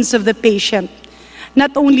remains of the patient.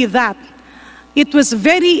 Not only that, it was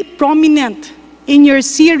very prominent in your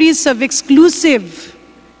series of exclusive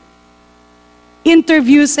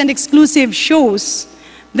interviews and exclusive shows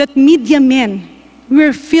that media men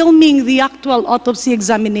were filming the actual autopsy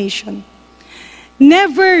examination.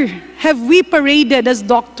 Never have we paraded as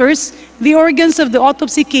doctors the organs of the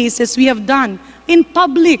autopsy cases we have done in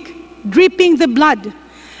public, dripping the blood.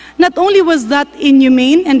 Not only was that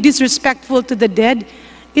inhumane and disrespectful to the dead,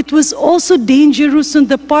 it was also dangerous on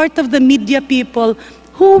the part of the media people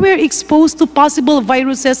who were exposed to possible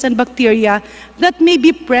viruses and bacteria that may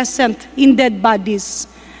be present in dead bodies.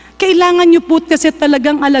 Kailangan nyo po kasi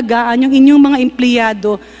talagang alagaan yung inyong mga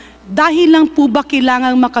empleyado dahil lang po ba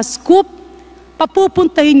kailangang makascoop,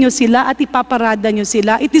 papupuntahin nyo sila at ipaparada nyo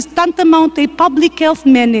sila. It is tantamount to a public health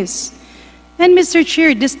menace. And Mr.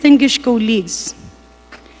 Chair, distinguished colleagues,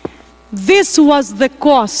 this was the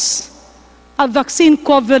cause of vaccine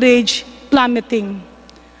coverage plummeting.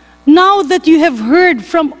 Now that you have heard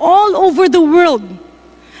from all over the world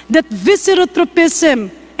that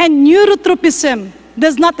viscerotropism and neurotropism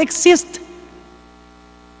does not exist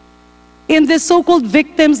in the so-called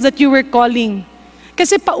victims that you were calling.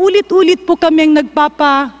 Kasi paulit-ulit po kaming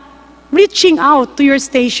reaching out to your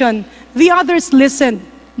station. The others listened,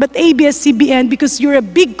 but ABS-CBN, because you're a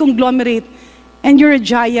big conglomerate and you're a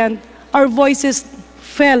giant, our voices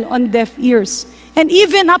fell on deaf ears. And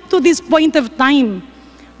even up to this point of time,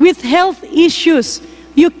 with health issues,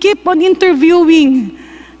 you keep on interviewing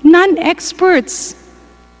non-experts.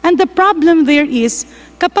 And the problem there is,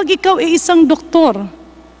 kapag ikaw ay isang doktor,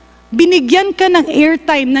 binigyan ka ng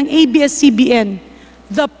airtime ng ABS-CBN,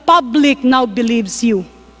 the public now believes you.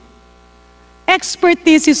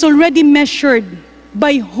 Expertise is already measured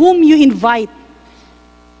by whom you invite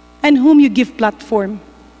and whom you give platform.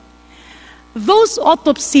 Those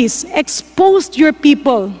autopsies exposed your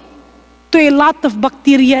people to a lot of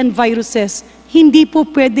bacteria and viruses. Hindi po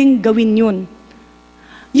pwedeng gawin yun.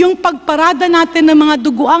 Yung pagparada natin ng mga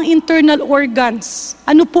duguang internal organs,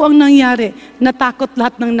 ano po ang nangyari? Natakot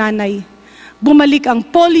lahat ng nanay. Bumalik ang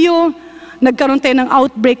polio, nagkaroon tayo ng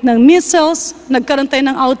outbreak ng measles, nagkaroon tayo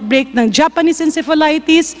ng outbreak ng Japanese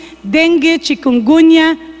encephalitis, dengue,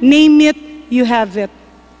 chikungunya, name it, you have it.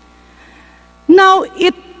 Now,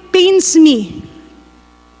 it pains me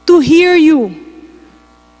to hear you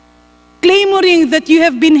clamoring that you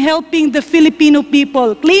have been helping the Filipino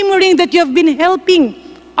people, clamoring that you have been helping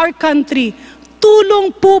our country.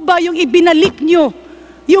 Tulong po ba yung ibinalik nyo,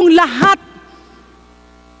 yung lahat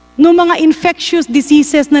ng mga infectious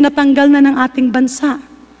diseases na natanggal na ng ating bansa?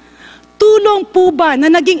 Tulong po ba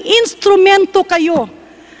na naging instrumento kayo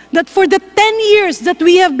that for the 10 years that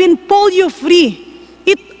we have been polio-free,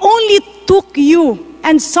 it only took you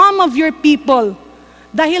and some of your people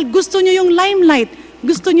dahil gusto nyo yung limelight,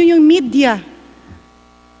 gusto nyo yung media.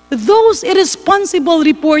 Those irresponsible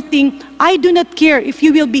reporting, I do not care if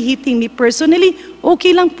you will be hitting me personally,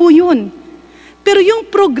 okay lang po yun. Pero yung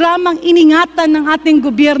programang iningatan ng ating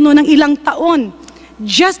gobyerno ng ilang taon,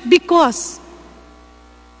 just because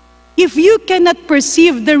if you cannot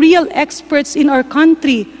perceive the real experts in our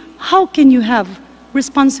country, how can you have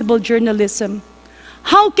responsible journalism?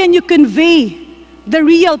 How can you convey the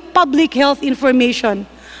real public health information?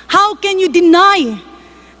 How can you deny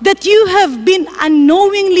that you have been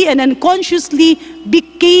unknowingly and unconsciously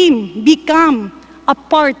become a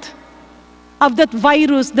part of that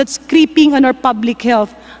virus that's creeping on our public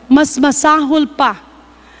health? Mas masahol pa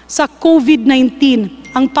sa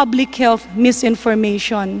COVID-19 ang public health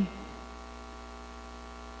misinformation.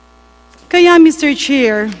 Kaya, Mr.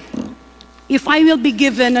 Chair, if I will be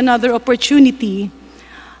given another opportunity,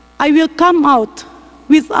 I will come out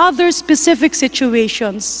with other specific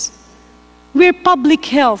situations where public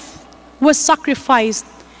health was sacrificed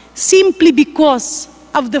simply because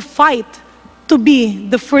of the fight to be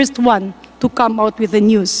the first one to come out with the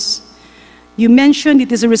news. You mentioned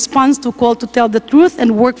it is a response to call to tell the truth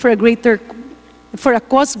and work for a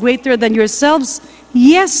cause greater than yourselves.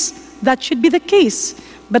 Yes, that should be the case.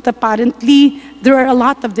 But apparently, there are a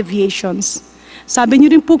lot of deviations. Sabi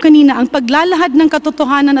niyo rin po kanina, ang paglalahad ng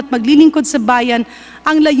katotohanan at maglilingkod sa bayan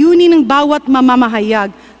ang layunin ng bawat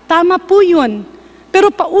mamamahayag. Tama po yun.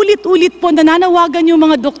 Pero paulit-ulit po nananawagan yung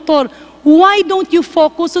mga doktor, why don't you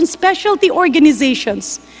focus on specialty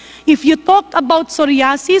organizations? If you talk about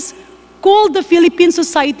psoriasis, call the Philippine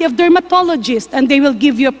Society of Dermatologists and they will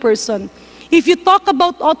give you a person. If you talk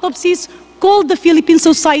about autopsies, call the Philippine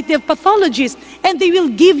Society of Pathologists and they will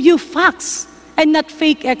give you facts and not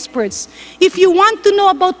fake experts. If you want to know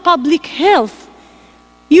about public health,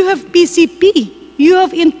 you have PCP, you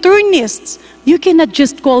have internists. You cannot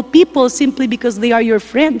just call people simply because they are your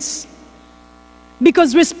friends.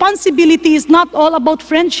 Because responsibility is not all about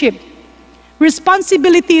friendship.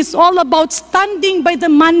 Responsibility is all about standing by the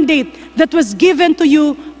mandate that was given to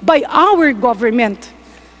you by our government.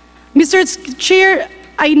 Mr. Chair,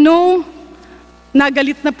 I know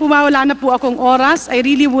nagalit na po, wala na po akong oras. I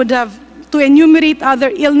really would have to enumerate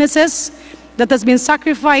other illnesses that has been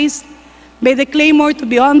sacrificed by the claimor to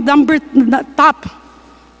be on top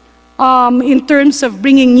in terms of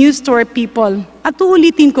bringing news to our people. At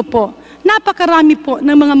uulitin ko po, napakarami po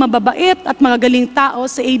ng mga mababait at mga galing tao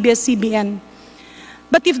sa ABS-CBN.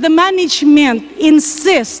 But if the management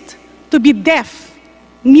insists to be deaf,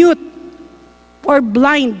 mute, or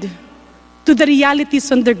blind to the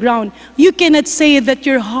realities on the ground, you cannot say that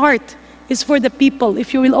your heart is for the people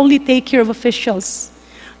if you will only take care of officials.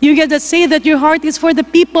 You cannot say that your heart is for the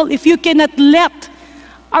people if you cannot let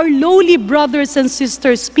our lowly brothers and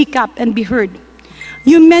sisters speak up and be heard.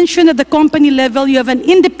 You mentioned at the company level you have an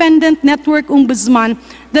independent network ombudsman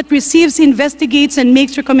that receives, investigates, and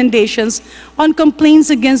makes recommendations on complaints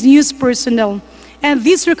against news personnel. And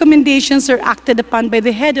these recommendations are acted upon by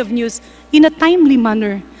the head of news in a timely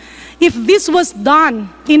manner. If this was done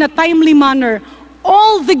in a timely manner,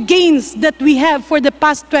 all the gains that we have for the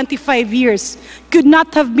past 25 years could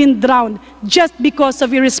not have been drowned just because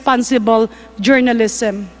of irresponsible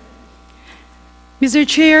journalism. Mr.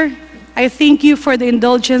 Chair, I thank you for the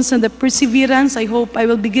indulgence and the perseverance. I hope I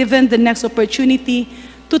will be given the next opportunity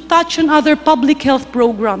to touch on other public health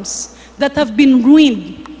programs that have been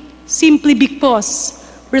ruined simply because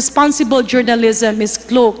responsible journalism is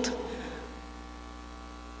cloaked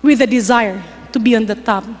with a desire to be on the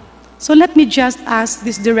top. So let me just ask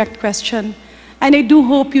this direct question, and I do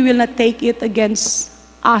hope you will not take it against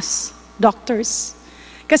us, doctors.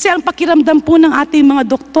 Kasi ang pakiramdam po ng ating mga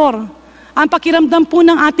doktor, ang pakiramdam po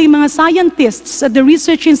ng ating mga scientists at the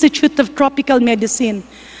Research Institute of Tropical Medicine,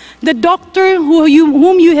 the doctor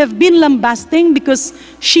whom you have been lambasting because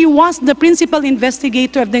she was the principal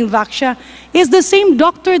investigator of the Vaxia, is the same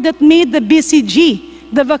doctor that made the BCG,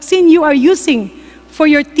 the vaccine you are using for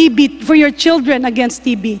your TB, for your children against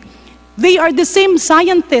TB. They are the same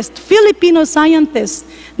scientists, Filipino scientists,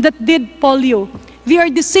 that did polio. They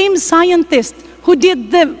are the same scientists who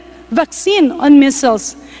did the vaccine on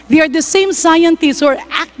measles. They are the same scientists who are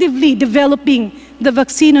actively developing the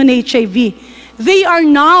vaccine on HIV. They are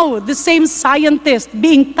now the same scientists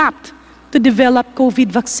being tapped to develop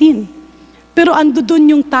COVID vaccine. Pero ando dun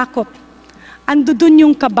yung takot, ando dun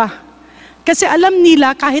yung kaba. Kasi alam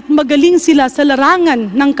nila kahit magaling sila sa larangan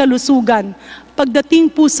ng kalusugan, pagdating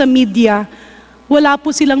po sa media, wala po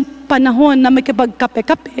silang panahon na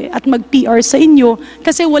makipagkape-kape at mag-PR sa inyo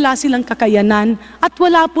kasi wala silang kakayanan at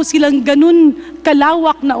wala po silang ganun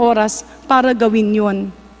kalawak na oras para gawin yon.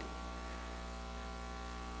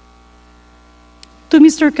 To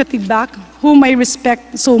Mr. Katigbak, whom I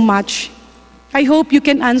respect so much, I hope you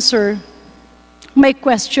can answer my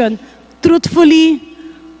question truthfully,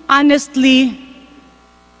 honestly,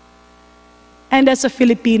 and as a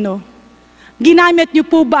Filipino. Ginamit niyo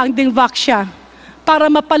po ba ang Dengvaxia para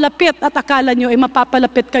mapalapit at akala niyo ay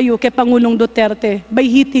mapapalapit kayo kay Pangulong Duterte by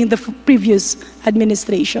hitting the previous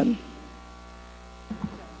administration?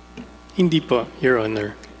 Hindi po, Your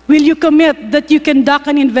Honor. Will you commit that you conduct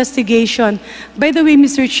an investigation? By the way,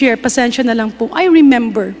 Mr. Chair, pasensya na lang po. I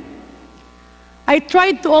remember, I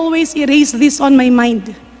tried to always erase this on my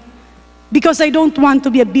mind because I don't want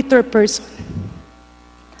to be a bitter person.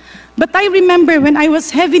 But I remember when I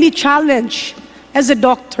was heavily challenged as a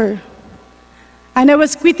doctor, and I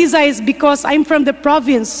was criticized because I'm from the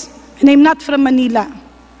province and I'm not from Manila.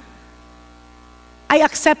 I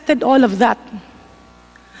accepted all of that.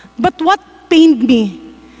 But what pained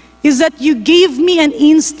me is that you gave me an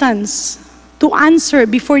instance to answer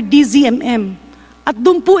before DZMM. At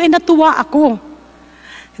doon po natuwa ako.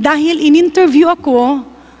 Dahil in-interview ako,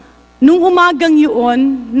 nung umagang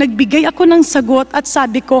yun, nagbigay ako ng sagot at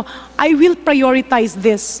sabi ko, I will prioritize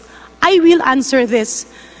this. I will answer this.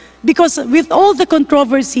 Because with all the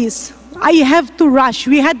controversies, I have to rush.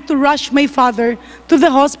 We had to rush my father to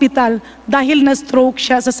the hospital dahil na-stroke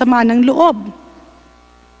siya sa sama ng loob.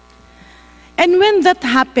 And when that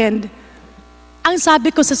happened, ang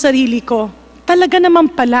sabi ko sa sarili ko, talaga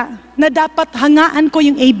naman pala na dapat hangaan ko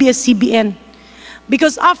yung ABS-CBN.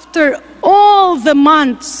 Because after all the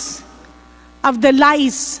months of the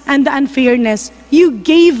lies and the unfairness, you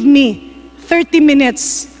gave me 30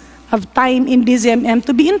 minutes of time in DZMM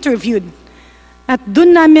to be interviewed. At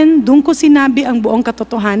doon ko sinabi ang buong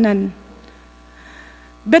katotohanan.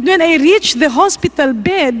 But when I reached the hospital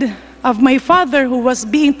bed of my father who was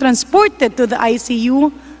being transported to the ICU,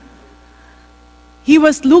 he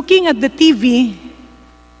was looking at the TV,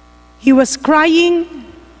 he was crying,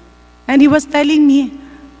 and he was telling me,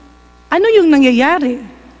 ano yung nangyayari?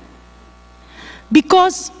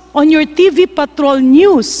 Because on your TV Patrol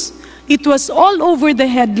news, it was all over the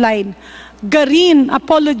headline, Garin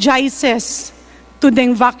apologizes to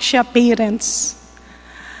Dengvaxia parents.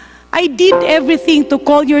 I did everything to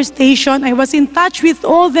call your station. I was in touch with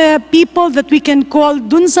all the people that we can call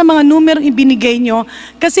dun sa mga numero ibinigay nyo.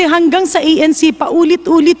 Kasi hanggang sa ANC,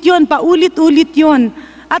 paulit-ulit yon.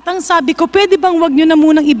 At ang sabi ko, pwede bang wag nyo na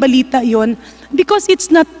munang ibalita yon? Because it's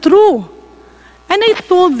not true. And I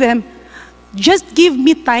told them, just give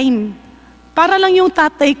me time. Para lang yung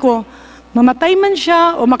tatay ko, mamatay man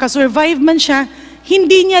siya o makasurvive man siya,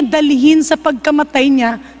 hindi niya dalihin sa pagkamatay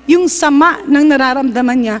niya yung sama ng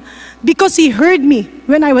nararamdaman niya because he heard me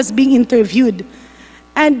when I was being interviewed.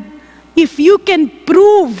 And if you can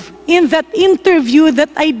prove in that interview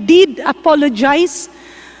that I did apologize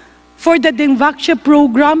for the Dengvaxia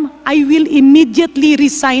program, I will immediately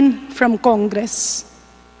resign from Congress.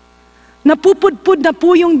 Napupudpud na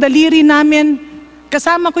po yung daliri namin.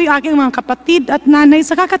 Kasama ko yung aking mga kapatid at nanay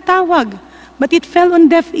sa kakatawag. But it fell on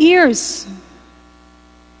deaf ears.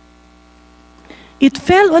 It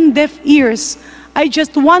fell on deaf ears. I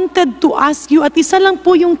just wanted to ask you, at isa lang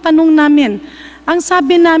po yung tanong namin. Ang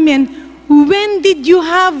sabi namin, when did you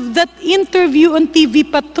have that interview on TV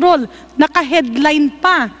Patrol? Naka-headline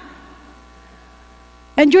pa.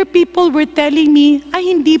 And your people were telling me,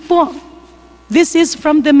 ay hindi po. This is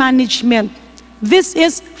from the management. This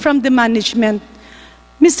is from the management.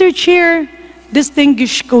 Mr. Chair,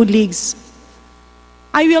 distinguished colleagues,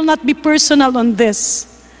 I will not be personal on this.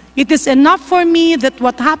 It is enough for me that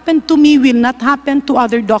what happened to me will not happen to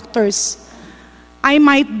other doctors. I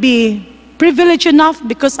might be privileged enough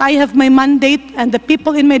because I have my mandate and the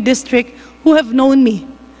people in my district who have known me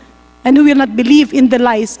and who will not believe in the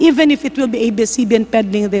lies, even if it will be ABS-CBN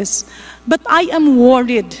peddling this. But I am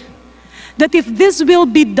worried that if this will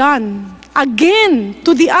be done again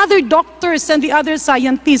to the other doctors and the other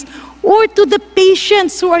scientists or to the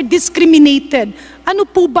patients who are discriminated, ano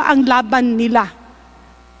po ba ang laban nila?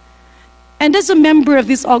 And as a member of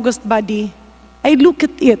this august body, I look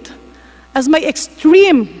at it as my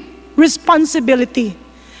extreme responsibility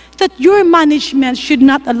that your management should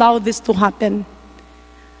not allow this to happen.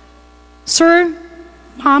 Sir,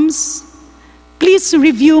 moms, please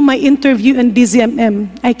review my interview on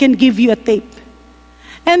DZMM. I can give you a tape.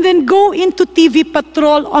 And then go into TV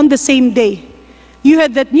Patrol on the same day. You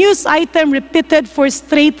had that news item repeated for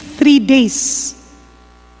straight 3 days.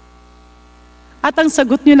 At ang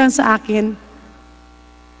sagot nyo lang sa akin,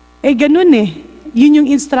 ganun Yun yung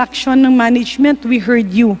instruction ng management, we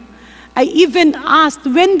heard you. I even asked,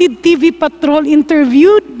 when did TV Patrol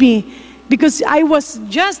interviewed me? Because I was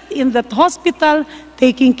just in that hospital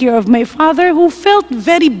taking care of my father who felt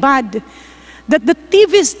very bad that the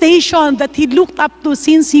TV station that he looked up to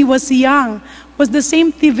since he was young was the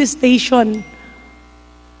same TV station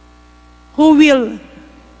who will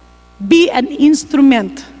be an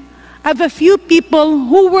instrument of a few people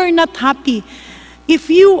who were not happy. If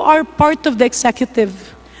you are part of the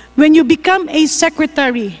executive, when you become a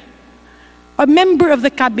secretary, a member of the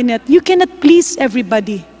cabinet, you cannot please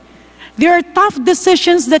everybody. There are tough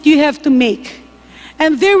decisions that you have to make.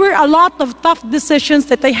 And there were a lot of tough decisions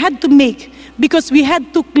that I had to make because we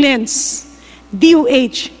had to cleanse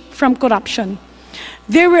DOH from corruption.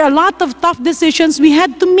 There were a lot of tough decisions we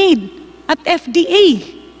had to make at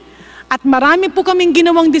FDA. At marami po kaming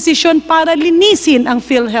ginawang desisyon para linisin ang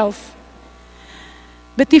PhilHealth.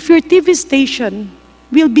 But if your TV station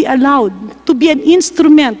will be allowed to be an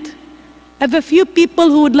instrument of a few people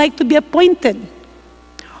who would like to be appointed,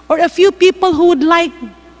 or a few people who would like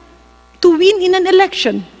to win in an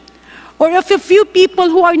election, or of a few people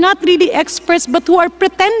who are not really experts but who are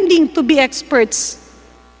pretending to be experts,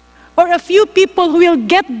 or a few people who will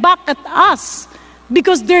get back at us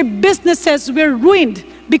because their businesses were ruined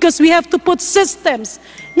because we have to put systems.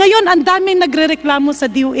 Ngayon, ang daming nagrereklamo sa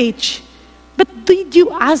DOH. But did you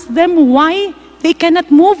ask them why they cannot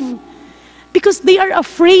move? Because they are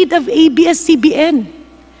afraid of ABS-CBN.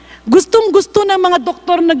 Gustong-gusto ng mga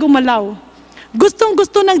doktor na gumalaw.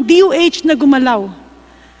 Gustong-gusto ng DOH na gumalaw.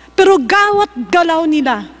 Pero bawat galaw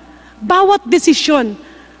nila, bawat desisyon,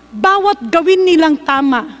 bawat gawin nilang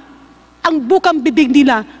tama, ang bukang bibig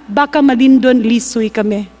nila, baka malindon lisoy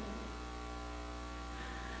kami.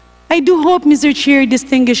 I do hope, Mr. Chair,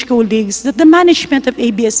 distinguished colleagues, that the management of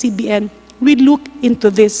ABS-CBN will look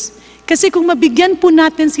into this. Kasi kung mabigyan po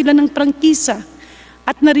natin sila ng prangkisa,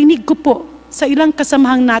 at narinig ko po sa ilang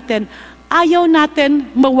kasamahang natin, ayaw natin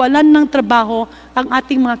mawalan ng trabaho ang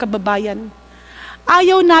ating mga kababayan.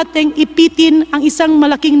 Ayaw nating ipitin ang isang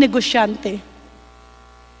malaking negosyante.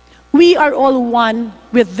 We are all one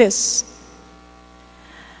with this.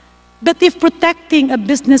 But if protecting a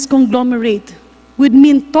business conglomerate would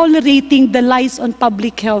mean tolerating the lies on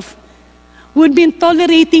public health, would mean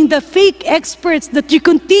tolerating the fake experts that you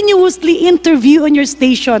continuously interview on your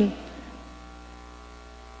station,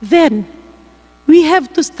 then we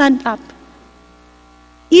have to stand up.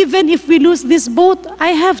 Even if we lose this vote, I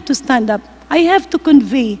have to stand up. I have to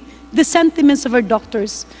convey the sentiments of our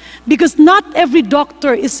doctors. Because not every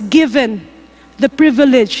doctor is given the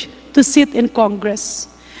privilege to sit in Congress.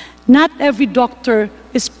 Not every doctor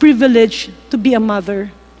is privileged to be a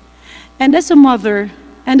mother. And as a mother,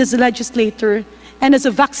 and as a legislator, and as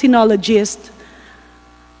a vaccinologist,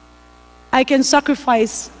 I can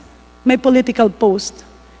sacrifice my political post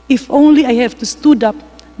if only I have to stood up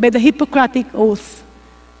by the Hippocratic oath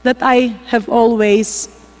that I have always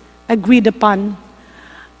agreed upon.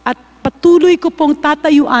 At patuloy ko pong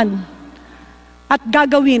tatayuan at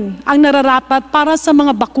gagawin ang nararapat para sa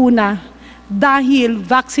mga bakuna dahil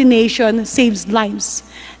vaccination saves lives.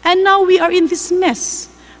 And now we are in this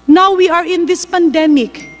mess. Now we are in this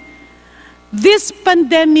pandemic. This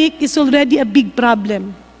pandemic is already a big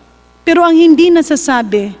problem. Pero ang hindi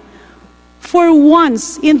nasasabi, for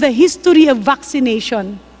once in the history of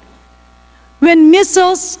vaccination, when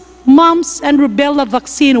measles, mumps, and rubella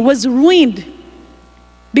vaccine was ruined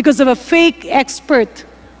because of a fake expert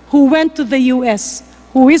who went to the US,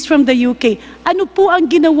 who is from the UK, ano po ang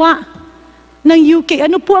ginawa ng UK?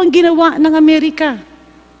 Ano po ang ginawa ng Amerika?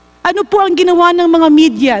 Ano po ang ginawa ng mga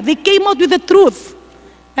media? They came out with the truth.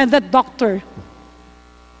 And that doctor,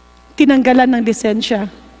 tinanggalan ng lisensya.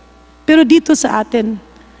 Pero dito sa atin,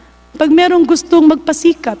 pag merong gustong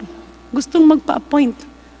magpasikap, gustong magpa-appoint,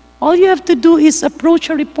 all you have to do is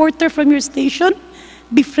approach a reporter from your station,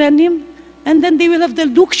 befriend him, and then they will have the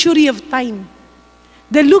luxury of time,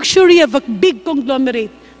 the luxury of a big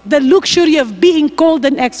conglomerate, the luxury of being called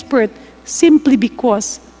an expert simply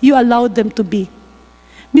because you allowed them to be.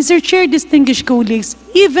 Mr. Chair, distinguished colleagues,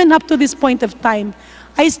 even up to this point of time,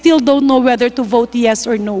 I still don't know whether to vote yes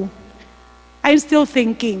or no. I'm still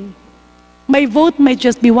thinking. My vote might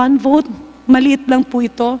just be one vote, maliit lang po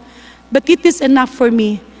ito, but it is enough for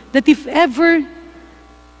me that if ever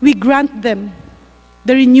we grant them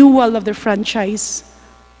the renewal of their franchise,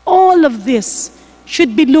 all of this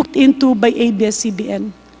should be looked into by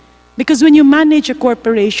ABS-CBN. Because when you manage a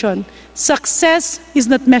corporation, success is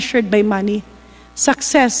not measured by money.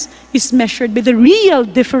 Success is measured by the real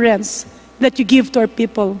difference that you give to our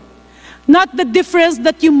people. Not the difference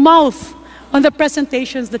that you mouth on the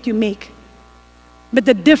presentations that you make, but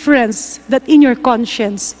the difference that in your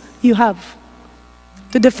conscience you have.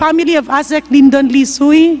 To the family of Asek Lyndon Lee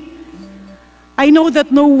Sui, I know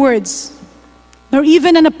that no words, nor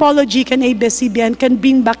even an apology can ABS-CBN can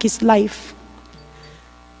bring back his life.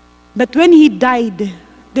 But when he died,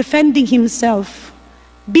 defending himself,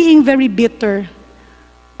 being very bitter,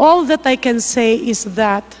 all that I can say is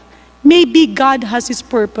that maybe God has His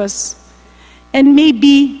purpose. And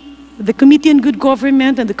maybe the Committee on Good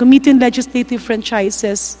Government and the Committee on Legislative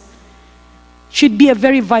Franchises should be a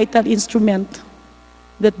very vital instrument.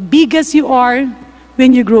 That big as you are,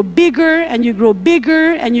 when you grow bigger and you grow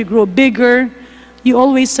bigger and you grow bigger, you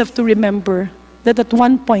always have to remember that at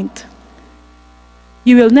one point,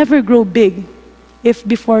 you will never grow big if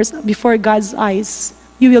before God's eyes,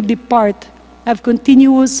 you will be part of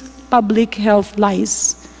continuous public health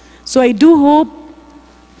lies. So I do hope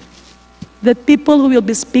that people who will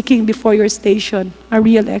be speaking before your station are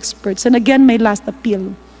real experts. And again, my last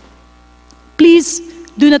appeal. Please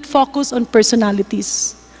do not focus on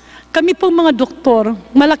personalities. Kami pong mga doktor,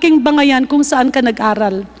 malaking bangayan kung saan ka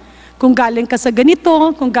nag-aral. Kung galing ka sa ganito,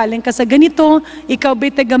 kung galing ka sa ganito, ikaw ba'y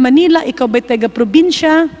taga Manila, ikaw ba'y taga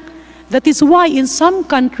probinsya. That is why in some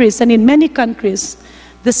countries and in many countries,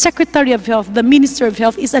 the Secretary of Health, the Minister of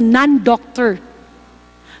Health is a non-doctor.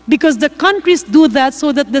 Because the countries do that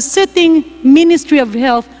so that the sitting Ministry of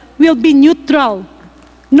Health will be neutral,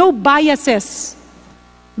 no biases.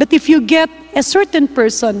 But if you get a certain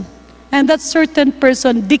person, and that certain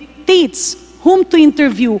person dictates whom to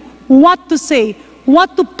interview, what to say,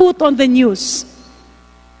 what to put on the news,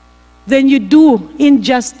 then you do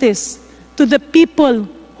injustice to the people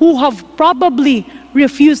who have probably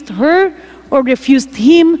refused her or refused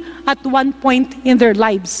him at one point in their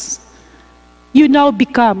lives. You now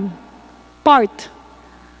become part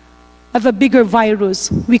of a bigger virus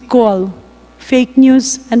we call fake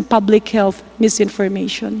news and public health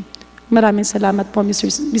misinformation. Maraming salamat po,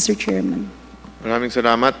 Mr. Chairman. Maraming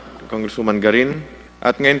salamat, Congresswoman Garin.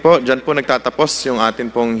 At ngayon po, dyan po nagtatapos yung atin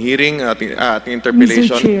pong hearing, ating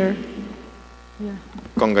interpellation. Mr. Chair.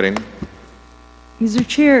 Kong Garin. Mr.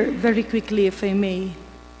 Chair, very quickly, if I may.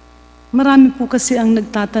 Marami po kasi ang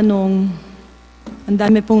nagtatanong, ang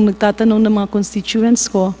dami pong nagtatanong ng mga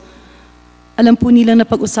constituents ko. Alam po nila na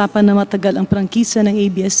pag-usapan na matagal ang prangkisa ng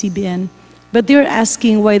ABS-CBN. But they're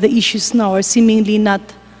asking why the issues now are seemingly not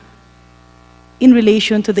in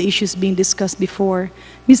relation to the issues being discussed before.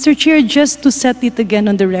 Mr. Chair, just to set it again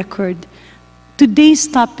on the record, today's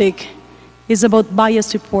topic is about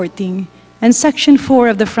bias reporting, and Section 4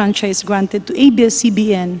 of the franchise granted to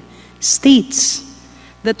ABS-CBN states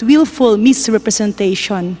that willful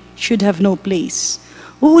misrepresentation should have no place.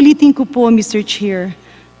 Uulitin ko po, Mr. Chair,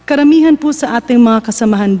 karamihan po sa ating mga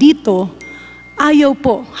kasamahan dito, ayaw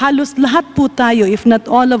po, halos lahat po tayo, if not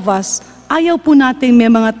all of us, ayaw po nating may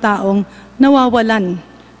mga taong nawawalan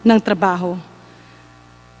ng trabaho.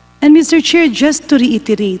 And Mr. Chair, just to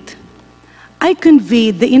reiterate, I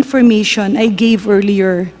conveyed the information I gave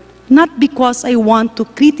earlier, not because I want to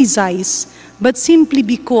criticize, but simply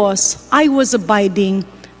because I was abiding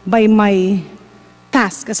by my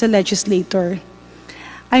task as a legislator.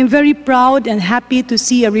 I'm very proud and happy to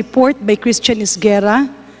see a report by Christian Isguera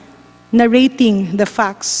narrating the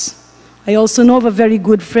facts. I also know of a very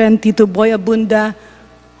good friend, Tito Boy Abunda,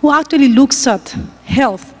 who actually looks at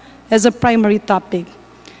health as a primary topic.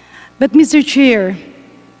 But Mr. Chair,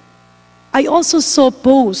 I also saw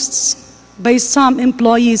posts by some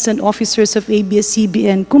employees and officers of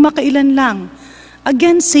ABS-CBN, kumakailan lang,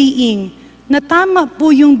 again saying na tama po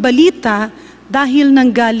yung balita dahil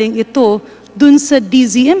nanggaling ito dun sa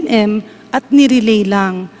DZMM at nirelay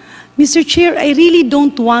lang. Mr. Chair, I really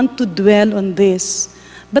don't want to dwell on this.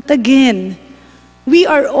 But again, we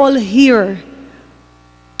are all here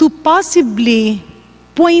to possibly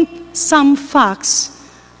point some facts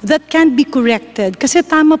that can be corrected. Kasi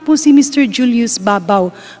tama po si Mr. Julius Babaw.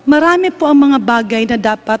 Marami po ang mga bagay na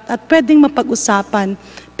dapat at pwedeng mapag-usapan.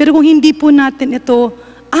 Pero kung hindi po natin ito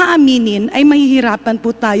aaminin, ay mahihirapan po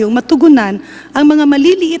tayong matugunan ang mga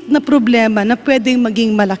maliliit na problema na pwedeng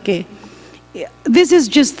maging malaki. This is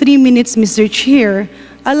just 3 minutes, Mr. Chair.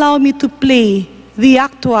 Allow me to play the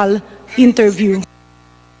actual interview.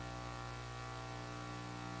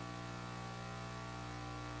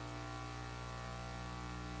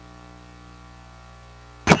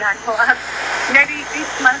 Merry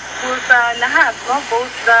Christmas po sa lahat, no?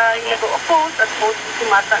 Both the nag-o-oppose at both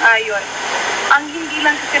sumasang-ayon. Ang hindi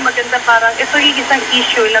lang kasi maganda, parang ito yung isang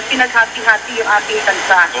issue na pinaghati-hati yung ating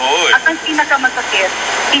bansa. At ang pinakamasakit,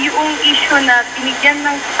 yung issue na binigyan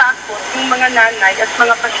ng takot yung mga nanay at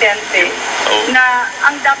mga pasyente na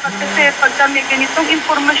ang dapat kasi pagka may ganitong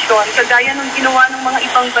impormasyon, kagaya ng ginawa ng mga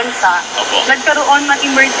ibang bansa, nagkaroon ng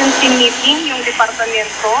emergency meeting yung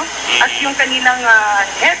departamento at yung kanilang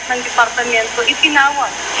head ng departamento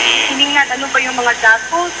itinawag. Hiningan ano ba yung mga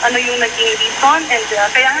datos, ano yung naging reason, and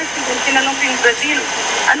kaya nga sinanong ko yung Brazil,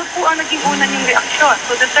 ano po ang naging una yung reaksyon.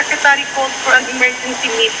 So the secretary called for an emergency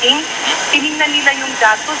meeting, tinignan nila yung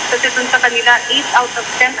datos kasi dun sa kanila 8 out of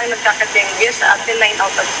 10 ang nagkakadengue, sa atin 9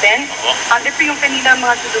 out of 10. At ito yung kanilang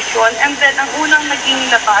mga solusyon. And then ang unang naging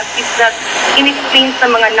labas is that in-explain sa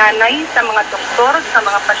mga nanay, sa mga doktor, sa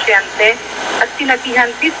mga pasyente, at sinabihan,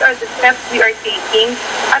 these are the steps we are taking,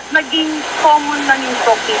 at naging common lang yung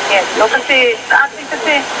talking head. No? Kasi sa atin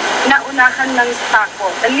kasi naunahan ng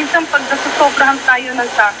takot. And minsan pag nasusobrahan tayo ng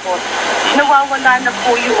takot, nawawala na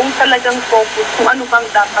po yung talagang focus kung ano bang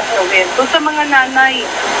dapat gawin. So sa mga nanay,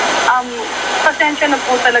 pasensya na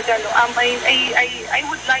po talaga. No? I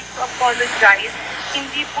would like to apologize.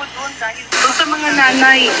 Hindi po doon dahil sa mga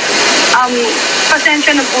nanay,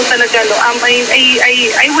 pasensya na po talaga. No?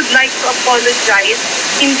 I would like to apologize.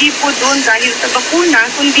 Hindi po doon dahil sa bakuna,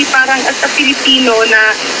 kundi parang as a Filipino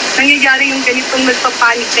na nangyayari yung ganitong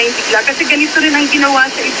nagpapanik na yung bigla. Kasi ganito rin ang ginawa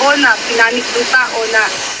sa Ebola. Pinanik ng tao na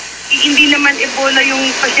hindi naman Ebola yung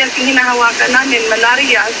pasyenteng hinahawakan namin,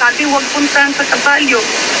 malaria. Sabi, huwag puntahan sa kabalyo.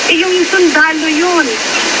 Yung sundalo yun.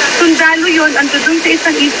 Sundalo yun, ando dun sa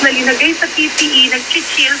isang isla, linagay sa PPE,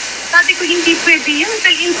 nag-chill. Sabi ko, hindi pwede yan.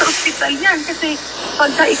 Dalhin sa ospital yan. Kasi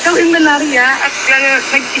pagka ikaw ay malaria at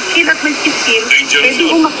nag-chill at nag-chill, pwede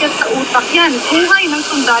umakyat sa utak yan. Buhay ng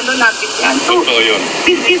sundalo natin yan. So,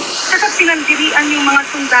 this is, saka pinandirian yung mga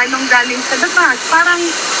sundalong galing sa labas. Parang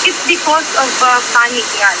it's because of panic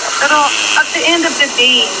nga. Pero at the end of the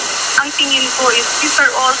day, ang tingin ko is these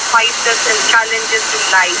are all fights and challenges in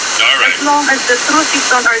life. As long as the truth is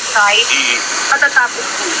on our side, matatapos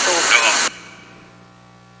po ito.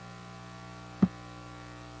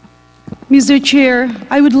 Mr. Chair,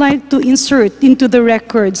 I would like to insert into the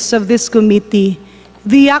records of this committee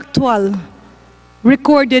the actual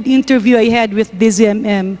recorded interview I had with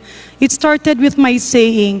DZMM. It started with my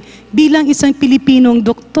saying, bilang isang Pilipinong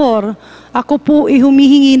doktor, ako po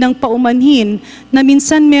humihingi ng paumanhin na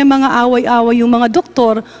minsan may mga away-away yung mga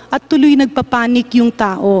doktor at tuloy nagpapanik yung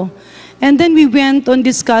tao. And then we went on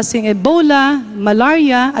discussing Ebola,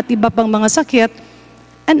 malaria at iba pang mga sakit.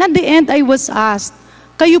 And at the end, I was asked,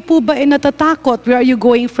 kayo po ba natatakot? Where are you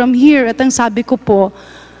going from here? At ang sabi ko po,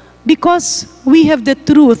 because we have the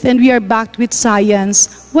truth and we are backed with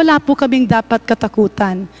science, wala po kaming dapat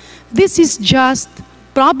katakutan. This is just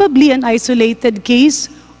probably an isolated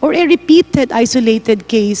case or a repeated isolated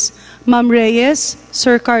case. Ma'am Reyes,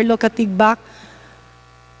 Sir Carlo Katigbak,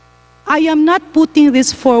 I am not putting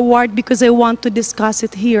this forward because I want to discuss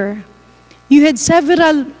it here. You had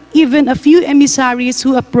several, even a few emissaries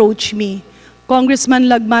who approached me. Congressman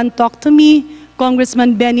Lagman talked to me,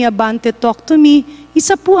 Congressman Benny Abante talked to me.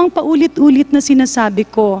 Isa po ang paulit-ulit na sinasabi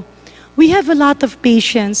ko. We have a lot of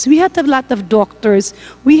patients, we have a lot of doctors,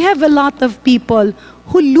 we have a lot of people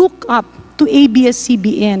who look up to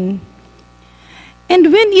ABS-CBN. And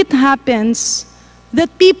when it happens that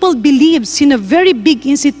people believes in a very big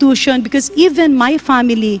institution, because even my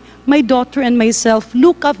family, my daughter and myself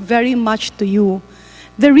look up very much to you.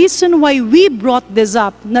 The reason why we brought this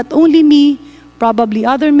up, not only me, probably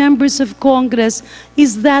other members of Congress,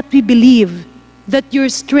 is that we believe that your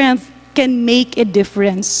strength can make a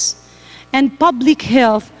difference. And public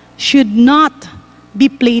health should not be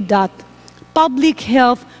played at. Public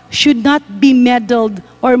health should not be meddled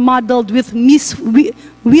or muddled with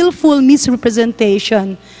willful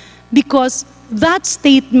misrepresentation, because that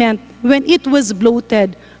statement, when it was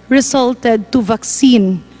bloated, resulted to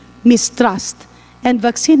vaccine mistrust. And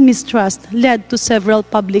vaccine mistrust led to several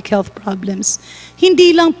public health problems.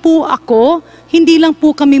 Hindi lang po ako, hindi lang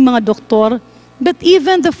po kami mga doktor, but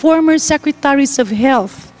even the former secretaries of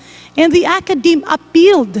health and the academe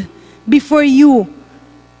appealed before you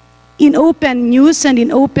in open news and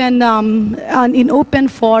in open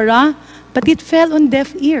fora, but it fell on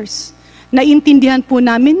deaf ears. Naintindihan po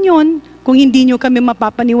namin yon kung hindi nyo kami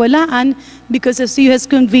mapapaniwalaan, because as you has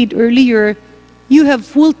conveyed earlier, you have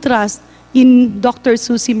full trust in Dr.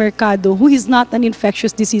 Susie Mercado, who is not an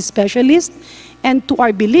infectious disease specialist, and to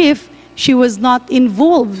our belief, she was not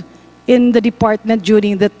involved in the department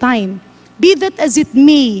during the time. Be that as it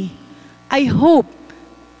may, I hope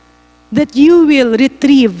that you will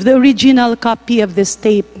retrieve the original copy of this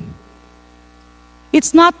tape.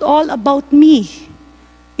 It's not all about me.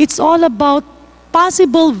 It's all about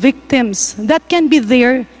possible victims that can be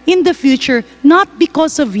there in the future, not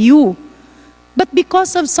because of you, but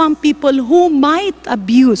because of some people who might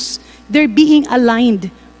abuse their being aligned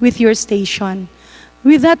with your station.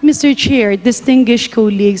 With that, Mr. Chair, distinguished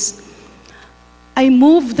colleagues, I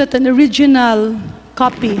move that an original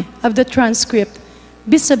copy of the transcript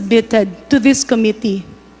be submitted to this committee.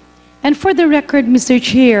 And for the record, Mr.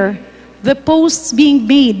 Chair, the posts being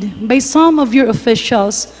made by some of your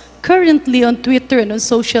officials currently on Twitter and on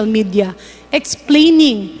social media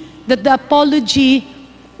explaining that the apology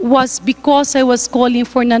was because I was calling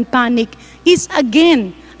for non-panic is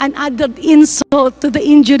again an added insult to the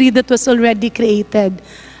injury that was already created.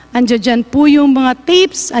 Andiyan po yung mga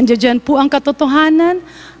tapes, andiyan po ang katotohanan.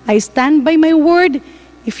 I stand by my word.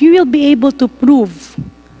 If you will be able to prove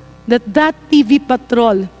that that TV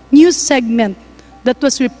Patrol news segment that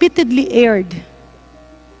was repeatedly aired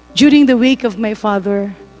during the wake of my father,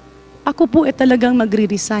 ako po talagang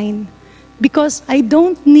magre-resign. Because I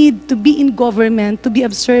don't need to be in government to be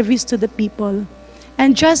of service to the people.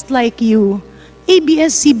 And just like you,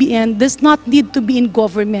 ABS-CBN does not need to be in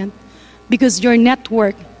government because your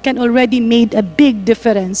network can already make a big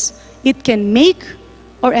difference. It can make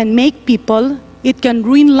or unmake people, it can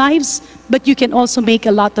ruin lives, but you can also make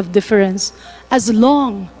a lot of difference as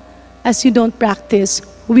long as you don't practice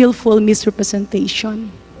willful misrepresentation.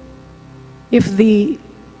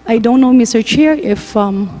 I don't know, Mr. Chair, if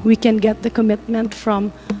we can get the commitment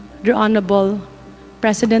from the Honorable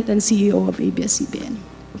President and CEO of ABS-CBN.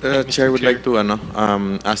 The Chair would like to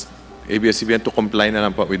ask ABS-CBN to comply na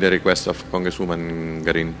lang po with the request of Congresswoman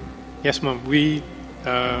Garin. Yes, ma'am. We,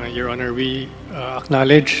 Your Honor, we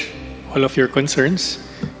acknowledge all of your concerns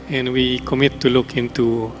and we commit to look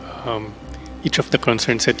into each of the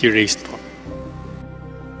concerns that you raised po.